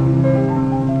things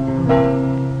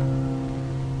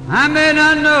I may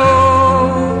not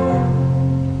know,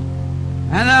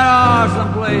 and there are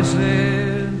some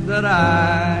places that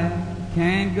I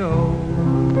can't go.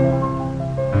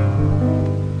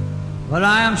 But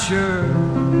I am sure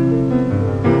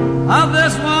of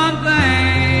this one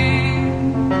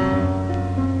thing: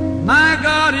 my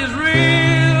God is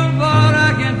real, but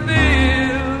I can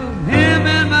feel Him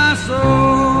in my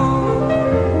soul.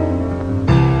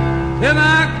 If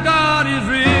my God is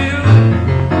real,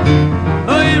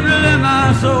 oh, He's real in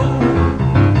my soul.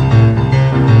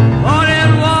 Lord,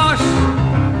 He's washed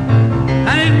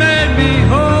and He's made me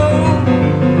whole.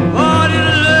 Lord,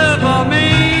 His love for me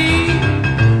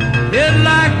is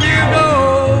like you go.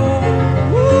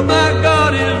 Oh, my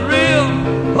God is real,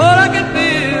 but I can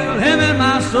feel Him in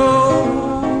my soul.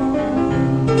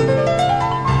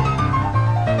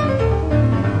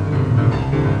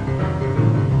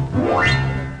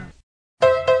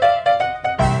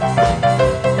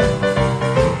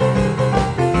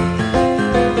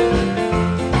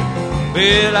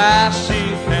 Well, I see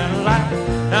kind of light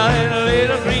down in a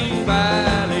little green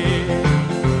valley.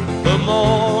 The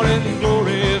morning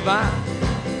glory vine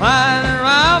climbing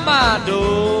around my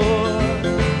door.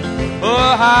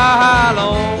 Oh, how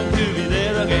long to be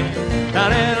there again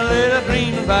down in a little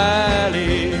green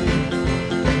valley,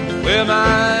 where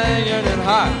my yearning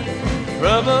heart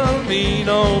trouble me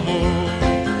no more.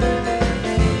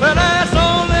 But there's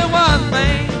only one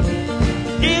thing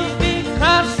gives me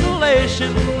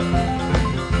consolation,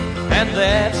 and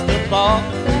that's the thought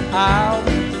that I'll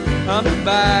be coming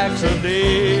back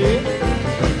someday.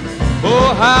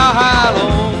 Oh, how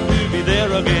long to be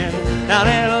there again, down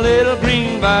in a little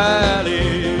green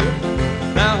valley,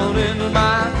 down in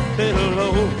my little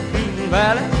old green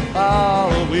valley,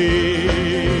 far away.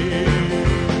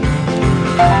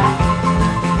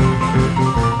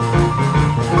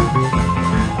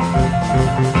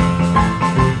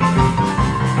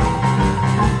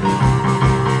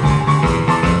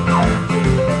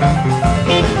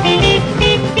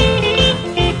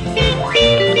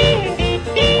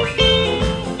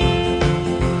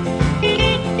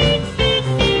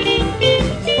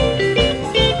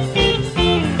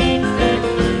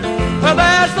 Well,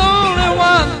 there's only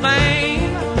one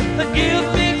thing that gives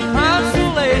me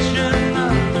consolation,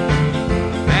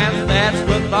 and that's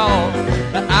the thought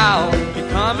that I'll be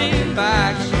coming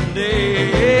back someday.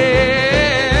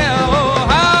 Oh,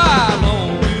 how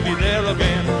long we'll be there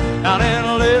again, down in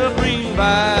a little green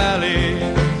valley,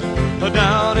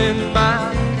 down in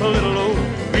my little old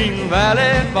green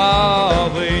valley, far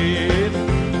away.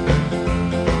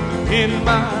 In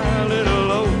my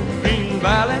little old green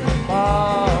valley,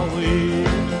 far away.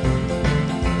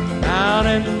 Down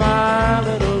in my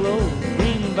little old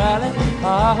green valley,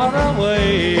 far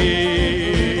away.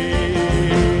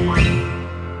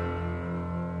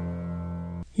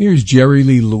 Here's Jerry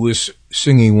Lee Lewis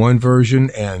singing one version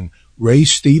and Ray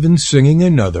Stevens singing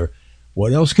another.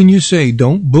 What else can you say?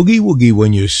 Don't boogie woogie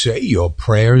when you say your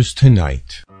prayers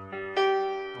tonight.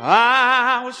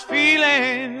 I was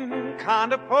feeling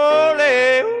kind of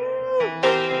poorly, ooh,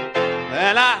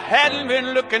 and I hadn't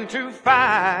been looking too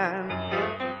fine.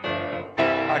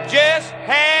 I just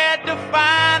had to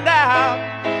find out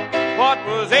what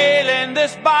was ailing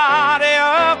this body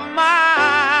of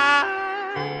mine.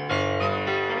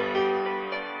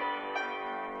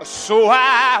 So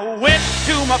I went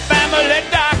to my family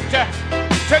doctor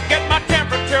to get my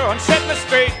temperature and set me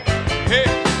straight. Hey,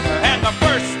 and the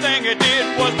first thing he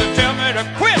did was to tell me to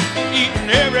quit eating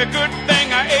every good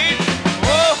thing I ate.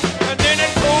 Oh, and then he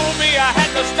told me I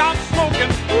had to stop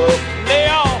smoking, ooh, lay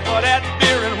off of that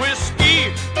beer and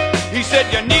whiskey. He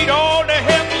said you need all the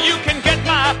help you can get,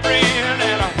 my friend,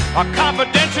 and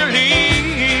confidentially.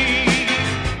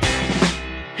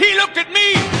 He looked at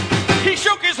me, he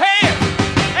shook his head,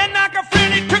 and like a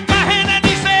friend he took my hand and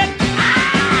he said,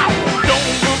 "Ow!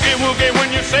 Don't boogie woogie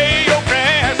when you say your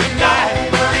prayers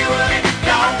tonight."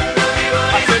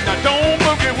 I said, "Now don't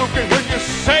boogie woogie when you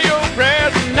say your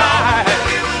prayers tonight."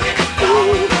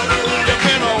 Ooh, you've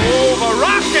been over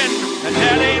rocking, and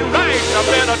that ain't right. I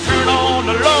better turn on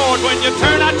the Lord when you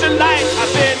turn out your light. I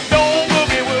said, "Don't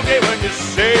boogie woogie when you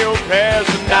say your prayers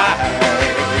tonight."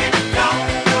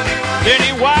 Then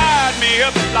he wired me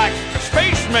up like a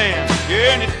spaceman,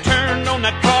 yeah, and he turned on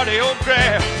that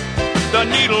cardiograph. The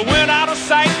needle went out of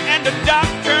sight and the doc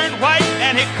turned white,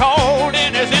 and he called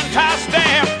in his entire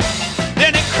staff.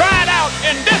 Then he cried out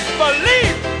in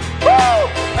disbelief, woo,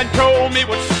 and told me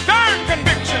with stern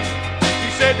conviction. He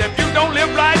said, "If you don't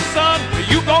live right, son,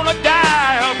 you gonna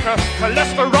die of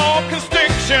cholesterol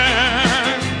constriction."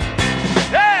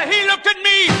 Yeah, he looked at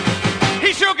me,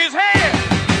 he shook his head.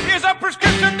 "Here's a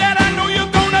prescription that I know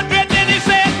you're gonna dread." Then he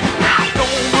said,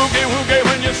 "Don't boogie woogie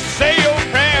when you say your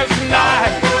prayers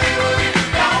tonight."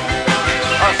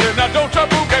 I said, "Now don't you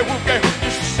boogie woogie when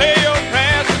you say your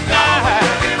prayers tonight."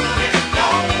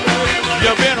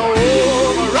 You've been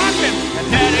over rocking, and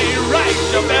that ain't right.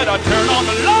 You better turn on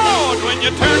the Lord when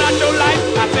you turn out your light.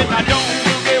 I said, "Now don't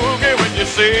boogie woogie when you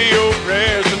say your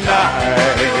prayers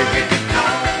tonight."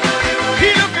 He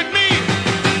looked at me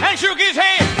and shook his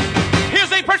head.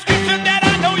 "Here's a prescription that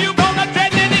I know you're gonna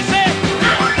dread." Then he said,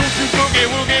 "Don't you boogie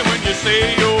woogie when you say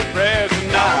your prayers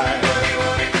tonight."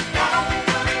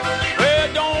 Well,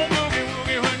 don't boogie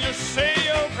woogie when you say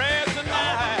your prayers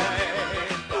tonight.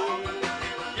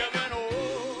 You've been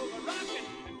over rocking,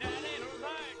 and that ain't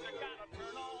right. You gotta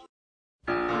turn on.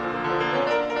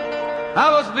 I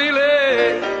was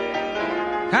feeling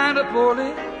kind of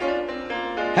poorly,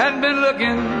 hadn't been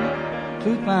looking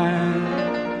too fine.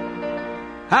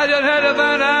 I just had to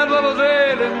find out what was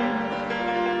ailing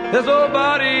this old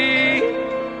body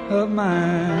of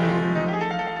mine.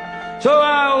 So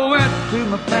I went to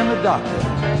my family doctor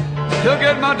to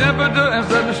get my temperature and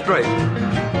set me straight.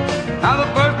 Now the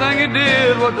first thing he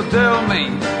did was to tell me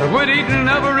to quit eating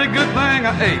every good thing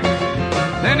I ate.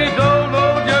 Then he told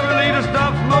old Jerry Lee to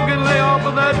stop smoking, lay off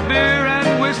of that beer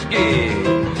and whiskey.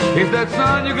 He said,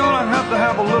 "Son, you're gonna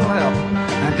have a little help."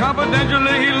 And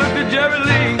confidentially he looked at Jerry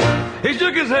Lee, he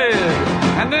shook his head,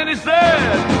 and then he said,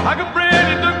 like a friend,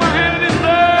 he took my hand and he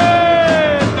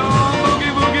said, "Don't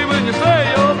boogie woogie when you say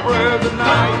your prayers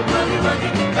tonight."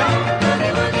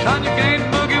 Son, you can't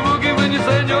boogie woogie when you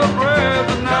say your prayers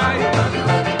tonight.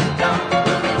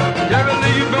 Jerry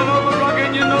Lee, you've been over rocking.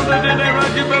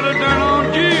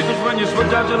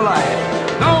 switch out your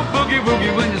light. Don't boogie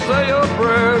woogie when you say your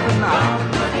prayers tonight.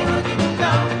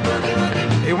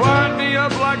 He wired me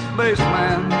up like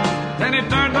spaceman, then he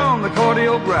turned on the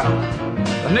cardiograph.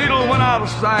 The needle went out of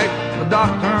sight, the doc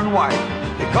turned white.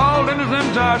 He called in his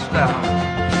entire staff,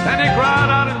 and he cried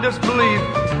out in disbelief.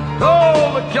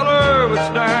 Oh, the killer with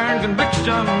stern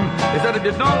conviction. He said, if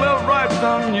you don't live right,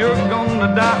 son, you're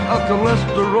gonna die of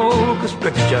cholesterol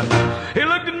constriction. He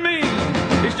looked at me,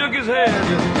 he shook his head.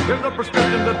 Here's a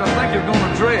prescription that I think you're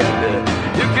gonna dread.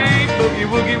 You can't boogie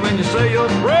woogie when you say your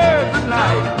prayers at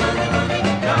night.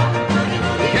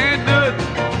 You can't do it,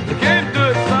 you can't do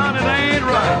it, son, it ain't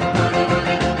right.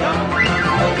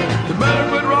 You better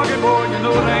quit rocking, boy, you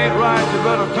know it ain't right. You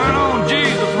better turn on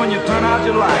Jesus when you turn out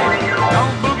your light.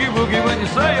 Don't boogie woogie when you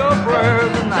say your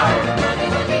prayers at night.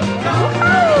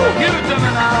 Woo! Give it to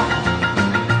me now.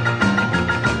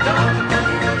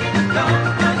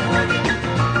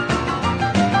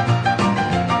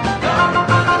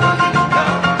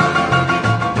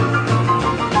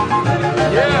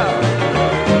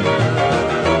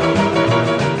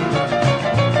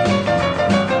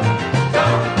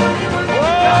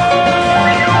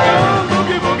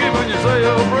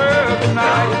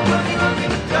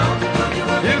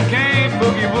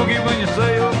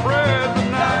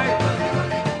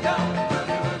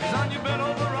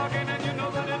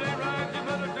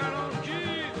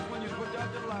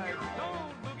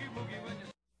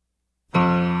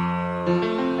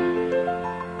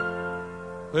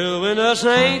 Well, when the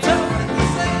saints go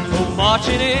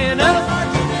marching in,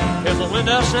 yes, when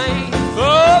the saints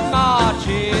go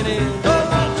marching in,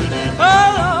 oh,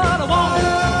 Lord, I want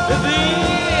to be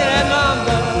that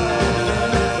number.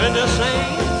 When the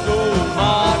saints go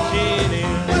marching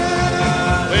in,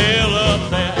 well, up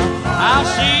there I'll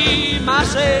see my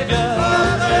Savior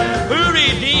who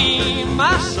redeemed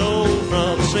my soul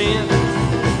from sin,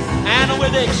 and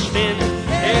with extended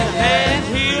hands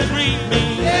he'll greet me.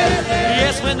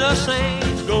 Yes, when the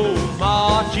saints go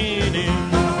marching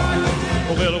in.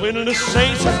 Well, when the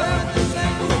saints go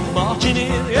marching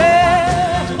in.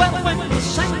 Yes, well, when the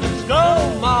saints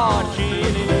go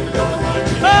marching in.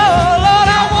 Oh, Lord,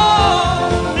 I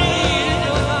want me in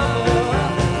your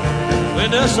love. When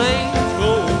the saints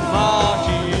go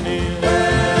marching in.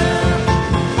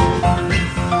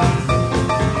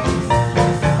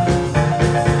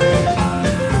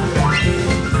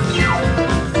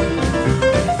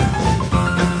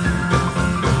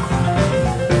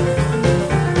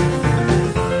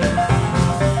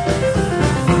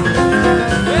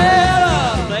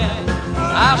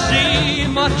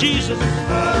 Jesus,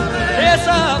 yes,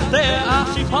 up there I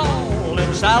see Paul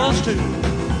and Silas too.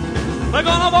 They're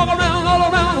gonna walk around, all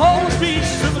around, all the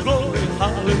streets of the glory,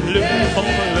 hallelujah,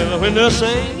 hallelujah, when the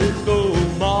saints go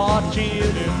marching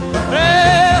in.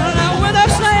 Well, now when the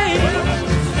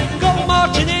saints go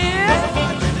marching in,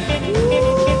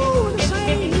 ooh, when the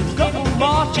saints go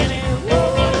marching in, ooh,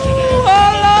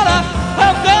 oh Lord,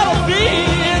 I've gotta be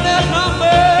in that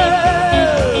number.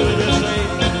 When the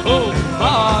saints go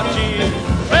marching in.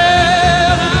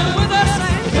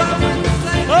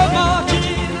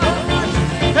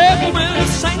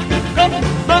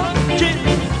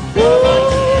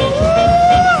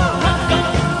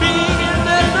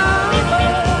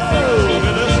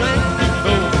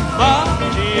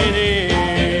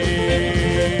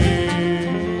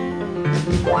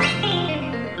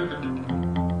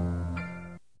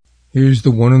 Here's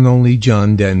the one and only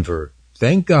John Denver.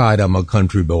 Thank God I'm a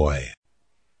country boy.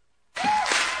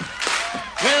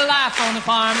 Well, life on the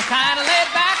farm is kind of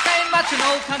laid back. Ain't much an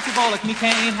old country boy like me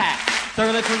can't hack. It's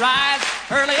early to rise,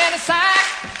 early in the sack.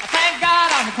 Thank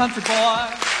God I'm a country boy.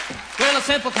 Well, a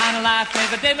simple kind of life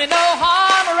never did me no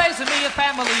harm. Raising me a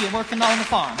family and working on the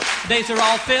farm. The days are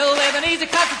all filled with an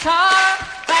easy country charm.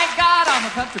 Thank God I'm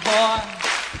a country boy.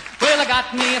 Well, I got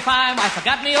me a fine wife, I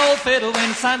got me old fiddle. When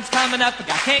the sun's coming up, I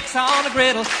got cakes on a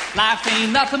griddle. Life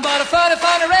ain't nothing but a funny,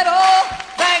 funny riddle.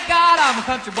 Thank God I'm a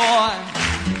country boy.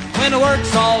 When the work's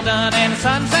all done and the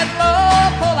sunset low,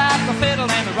 pull out the fiddle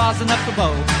and the rosin up the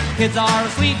bow. Kids are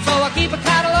asleep, so I keep a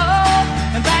cattle low.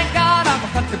 And thank God I'm a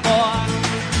country boy.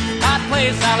 I'd play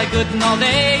Sally Gooden all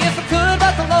day if I could,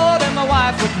 but the Lord and my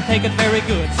wife wouldn't take it very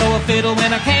good. So I fiddle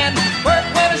when I can, work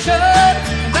when I should.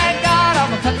 And thank God I'm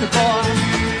a country boy.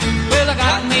 Well, I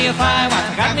got me a fine wife,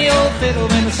 I got me old fiddle.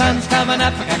 When the sun's coming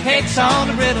up, I got cakes on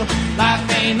the griddle. Life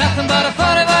ain't nothing but a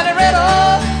funny, funny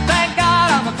riddle. Thank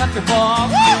God I'm a country boy.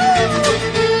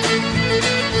 Woo-hoo!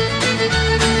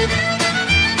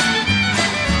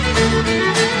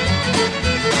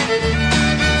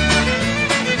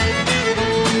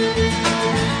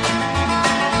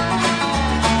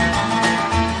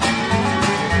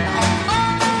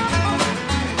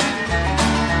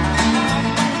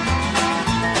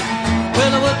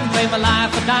 my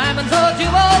life for diamonds or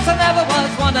jewels. I never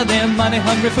was one of them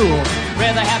money-hungry fools.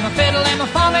 Rather have my fiddle and my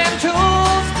farming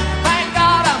tools. Thank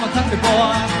God I'm a country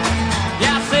boy.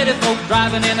 Yeah, city folk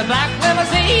driving in a black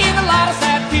limousine. A lot of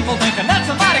sad people thinking that's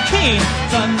somebody keen.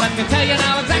 Son, let me tell you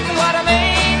now exactly what I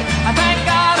mean. I thank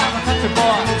God I'm a country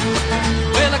boy.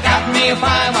 Well, I got me a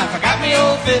fine wife, I got me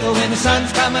old fiddle. When the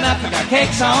sun's coming up, I got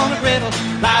cakes on the griddle.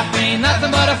 Life ain't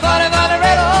nothing but a funny, funny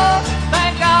riddle.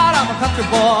 Thank God I'm a country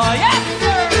boy. Yes, sir.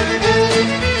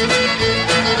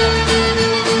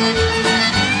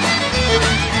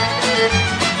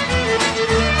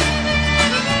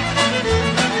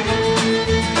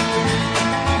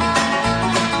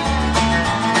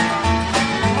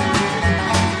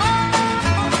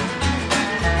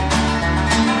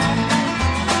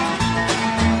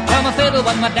 Fiddle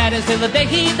was my daddy's till the day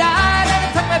he died. And he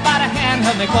took me by the hand,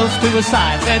 held me close to his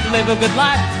side. Said, live a good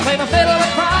life, play my fiddle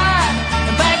and cry.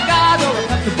 And thank God you're a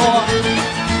country boy.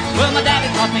 Well, my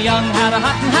daddy taught me young how to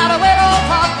hunt and how to whittle.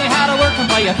 Taught me how to work and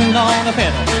play a tune on the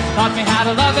fiddle. Taught me how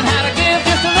to love and how to give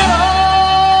just a little.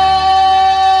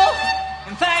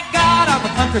 And thank God I'm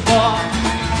a country boy.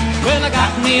 Well, I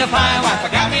got me a fine wife, I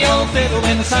got me old fiddle.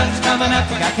 When the sun's coming up,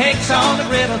 I got cakes on the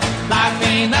griddle. Life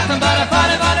ain't nothing but a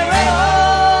funny, funny riddle.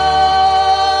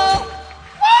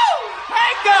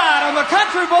 I'm a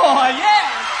country boy, yeah!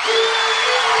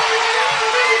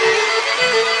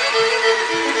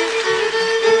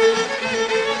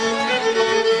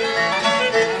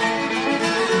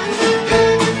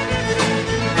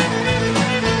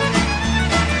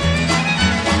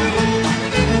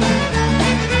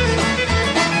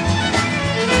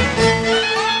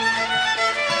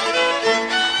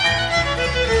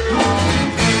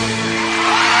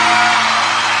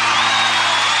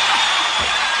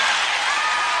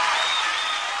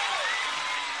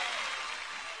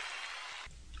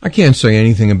 I can't say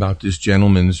anything about this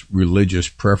gentleman's religious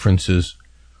preferences.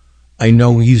 I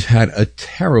know he's had a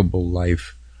terrible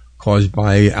life caused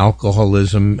by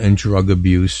alcoholism and drug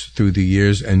abuse through the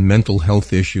years and mental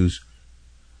health issues.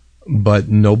 But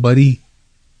nobody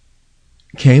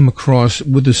came across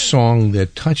with a song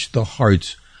that touched the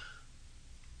hearts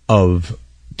of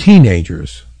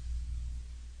teenagers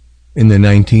in the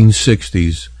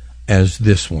 1960s as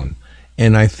this one.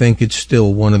 And I think it's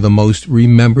still one of the most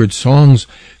remembered songs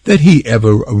that he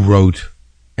ever wrote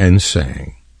and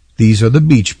sang. These are the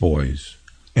Beach Boys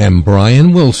and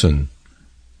Brian Wilson,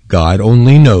 God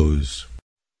Only Knows.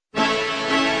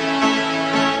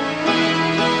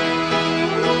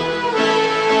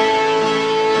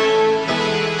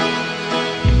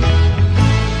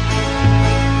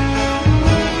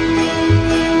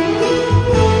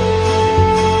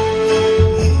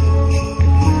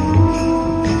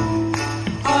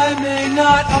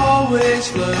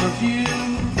 Always love you,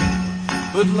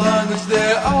 but long as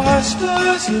there are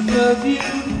stars above you,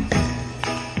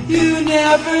 you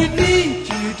never need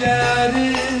to doubt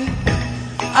it.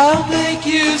 I'll make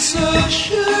you so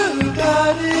sure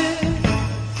about it.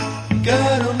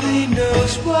 God only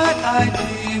knows what I'd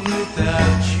be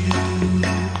without you.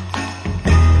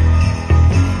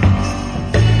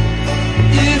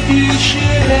 If you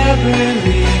should ever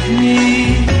leave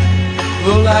me,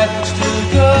 well, life would still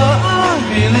go on.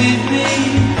 Believe me,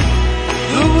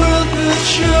 the world could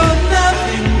show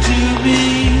nothing to me.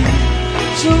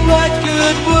 So what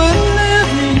good would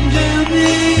living do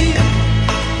me?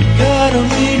 God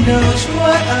only knows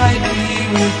what I'd be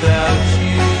without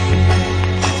you.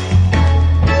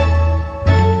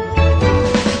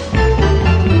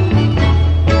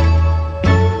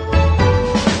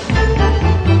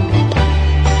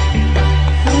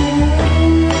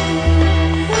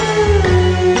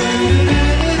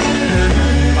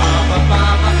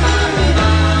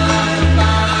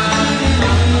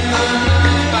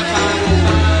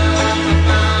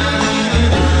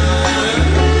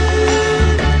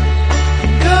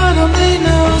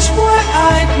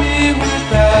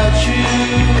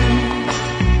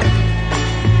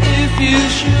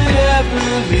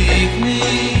 Believe me,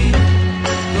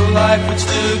 the life would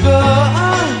still go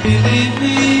on. Believe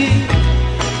me,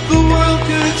 the world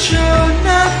could show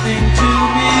nothing to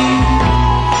me.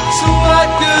 So what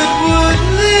good would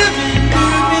living do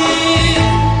me?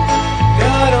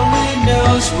 God only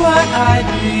knows what I'd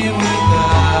be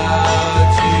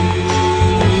without you.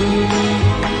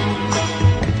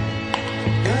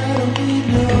 God only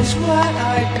knows what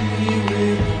I'd be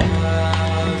without.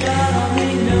 God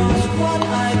only knows what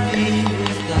I'd be.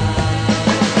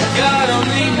 God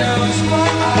only knows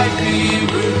what I'd be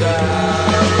without.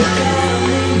 God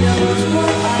only knows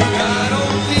what I'd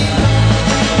be.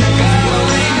 God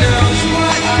only knows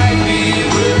what I'd be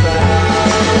without.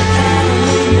 God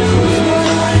only knows what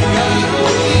I'd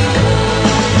be.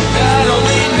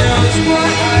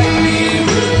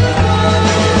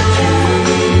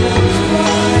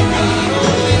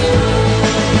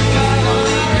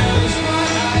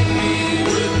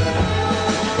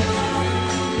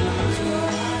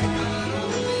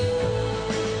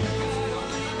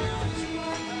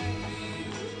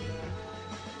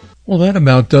 Well, that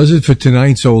about does it for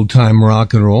tonight's old-time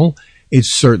rock and roll. It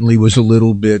certainly was a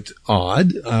little bit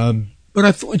odd, but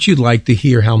I thought you'd like to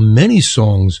hear how many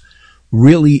songs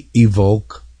really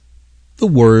evoke the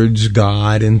words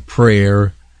God and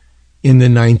prayer in the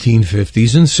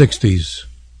 1950s and 60s.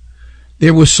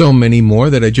 There were so many more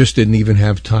that I just didn't even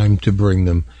have time to bring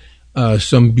them.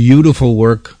 Some beautiful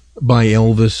work by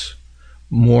Elvis,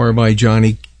 more by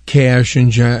Johnny Cash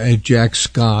and Jack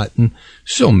Scott, and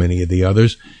so many of the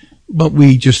others. But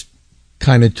we just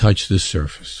kind of touched the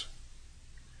surface.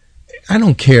 I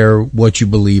don't care what you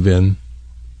believe in,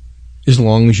 as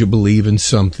long as you believe in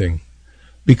something.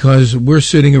 Because we're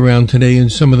sitting around today in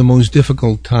some of the most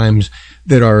difficult times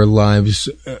that our lives.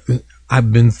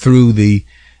 I've been through the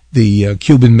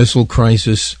Cuban Missile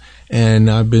Crisis, and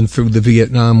I've been through the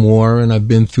Vietnam War, and I've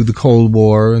been through the Cold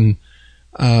War, and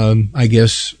I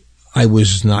guess I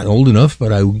was not old enough,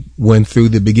 but I went through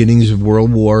the beginnings of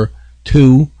World War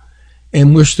II,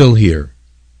 and we're still here.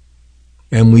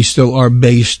 And we still are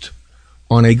based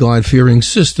on a God-fearing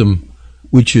system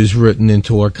which is written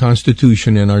into our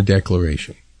Constitution and our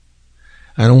Declaration.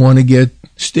 I don't want to get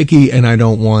sticky, and I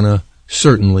don't want to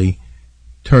certainly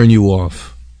turn you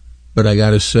off. But I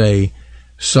got to say,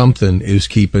 something is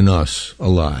keeping us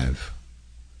alive.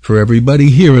 For everybody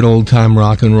here at Old Time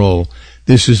Rock and Roll,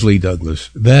 this is Lee Douglas.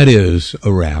 That is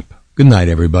a wrap. Good night,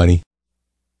 everybody.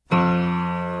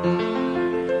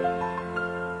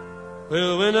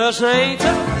 Well, when the saints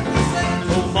go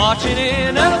marching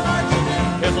in,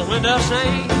 if the window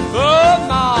saints go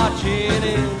marching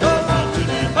in,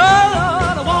 oh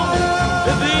Lord, I want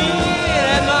to be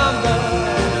that number.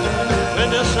 When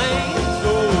the saints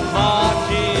go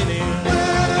marching in,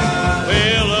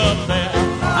 well, up there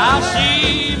I'll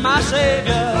see my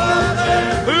Savior,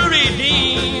 who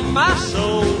redeemed my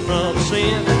soul from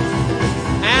sin,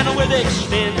 and with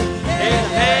extended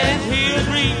hands he'll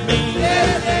greet me.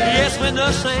 Yes, when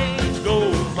the saints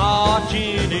go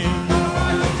marching in.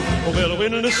 Oh, well,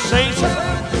 when the saints go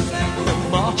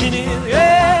marching in.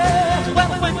 Yes,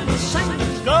 well, when the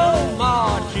saints go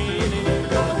marching in.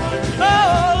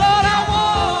 Oh, Lord, I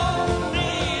want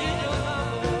thee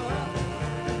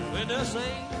when the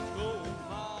saints go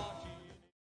marching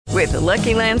in. With the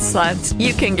Lucky Land Slots,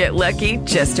 you can get lucky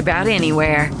just about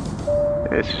anywhere.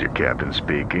 This is your captain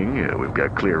speaking. We've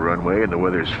got clear runway and the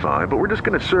weather's fine, but we're just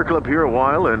going to circle up here a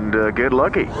while and get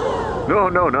lucky.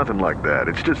 No, nothing like that.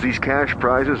 It's just these cash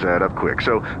prizes add up quick.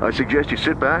 So I suggest you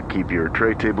sit back, keep your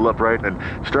tray table upright, and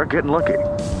start getting lucky.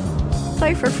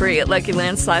 Play for free at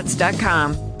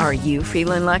LuckyLandSlots.com. Are you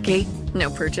feeling lucky?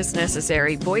 No purchase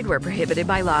necessary. Void where prohibited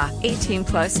by law.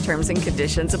 18+ terms and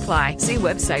conditions apply. See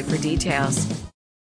website for details.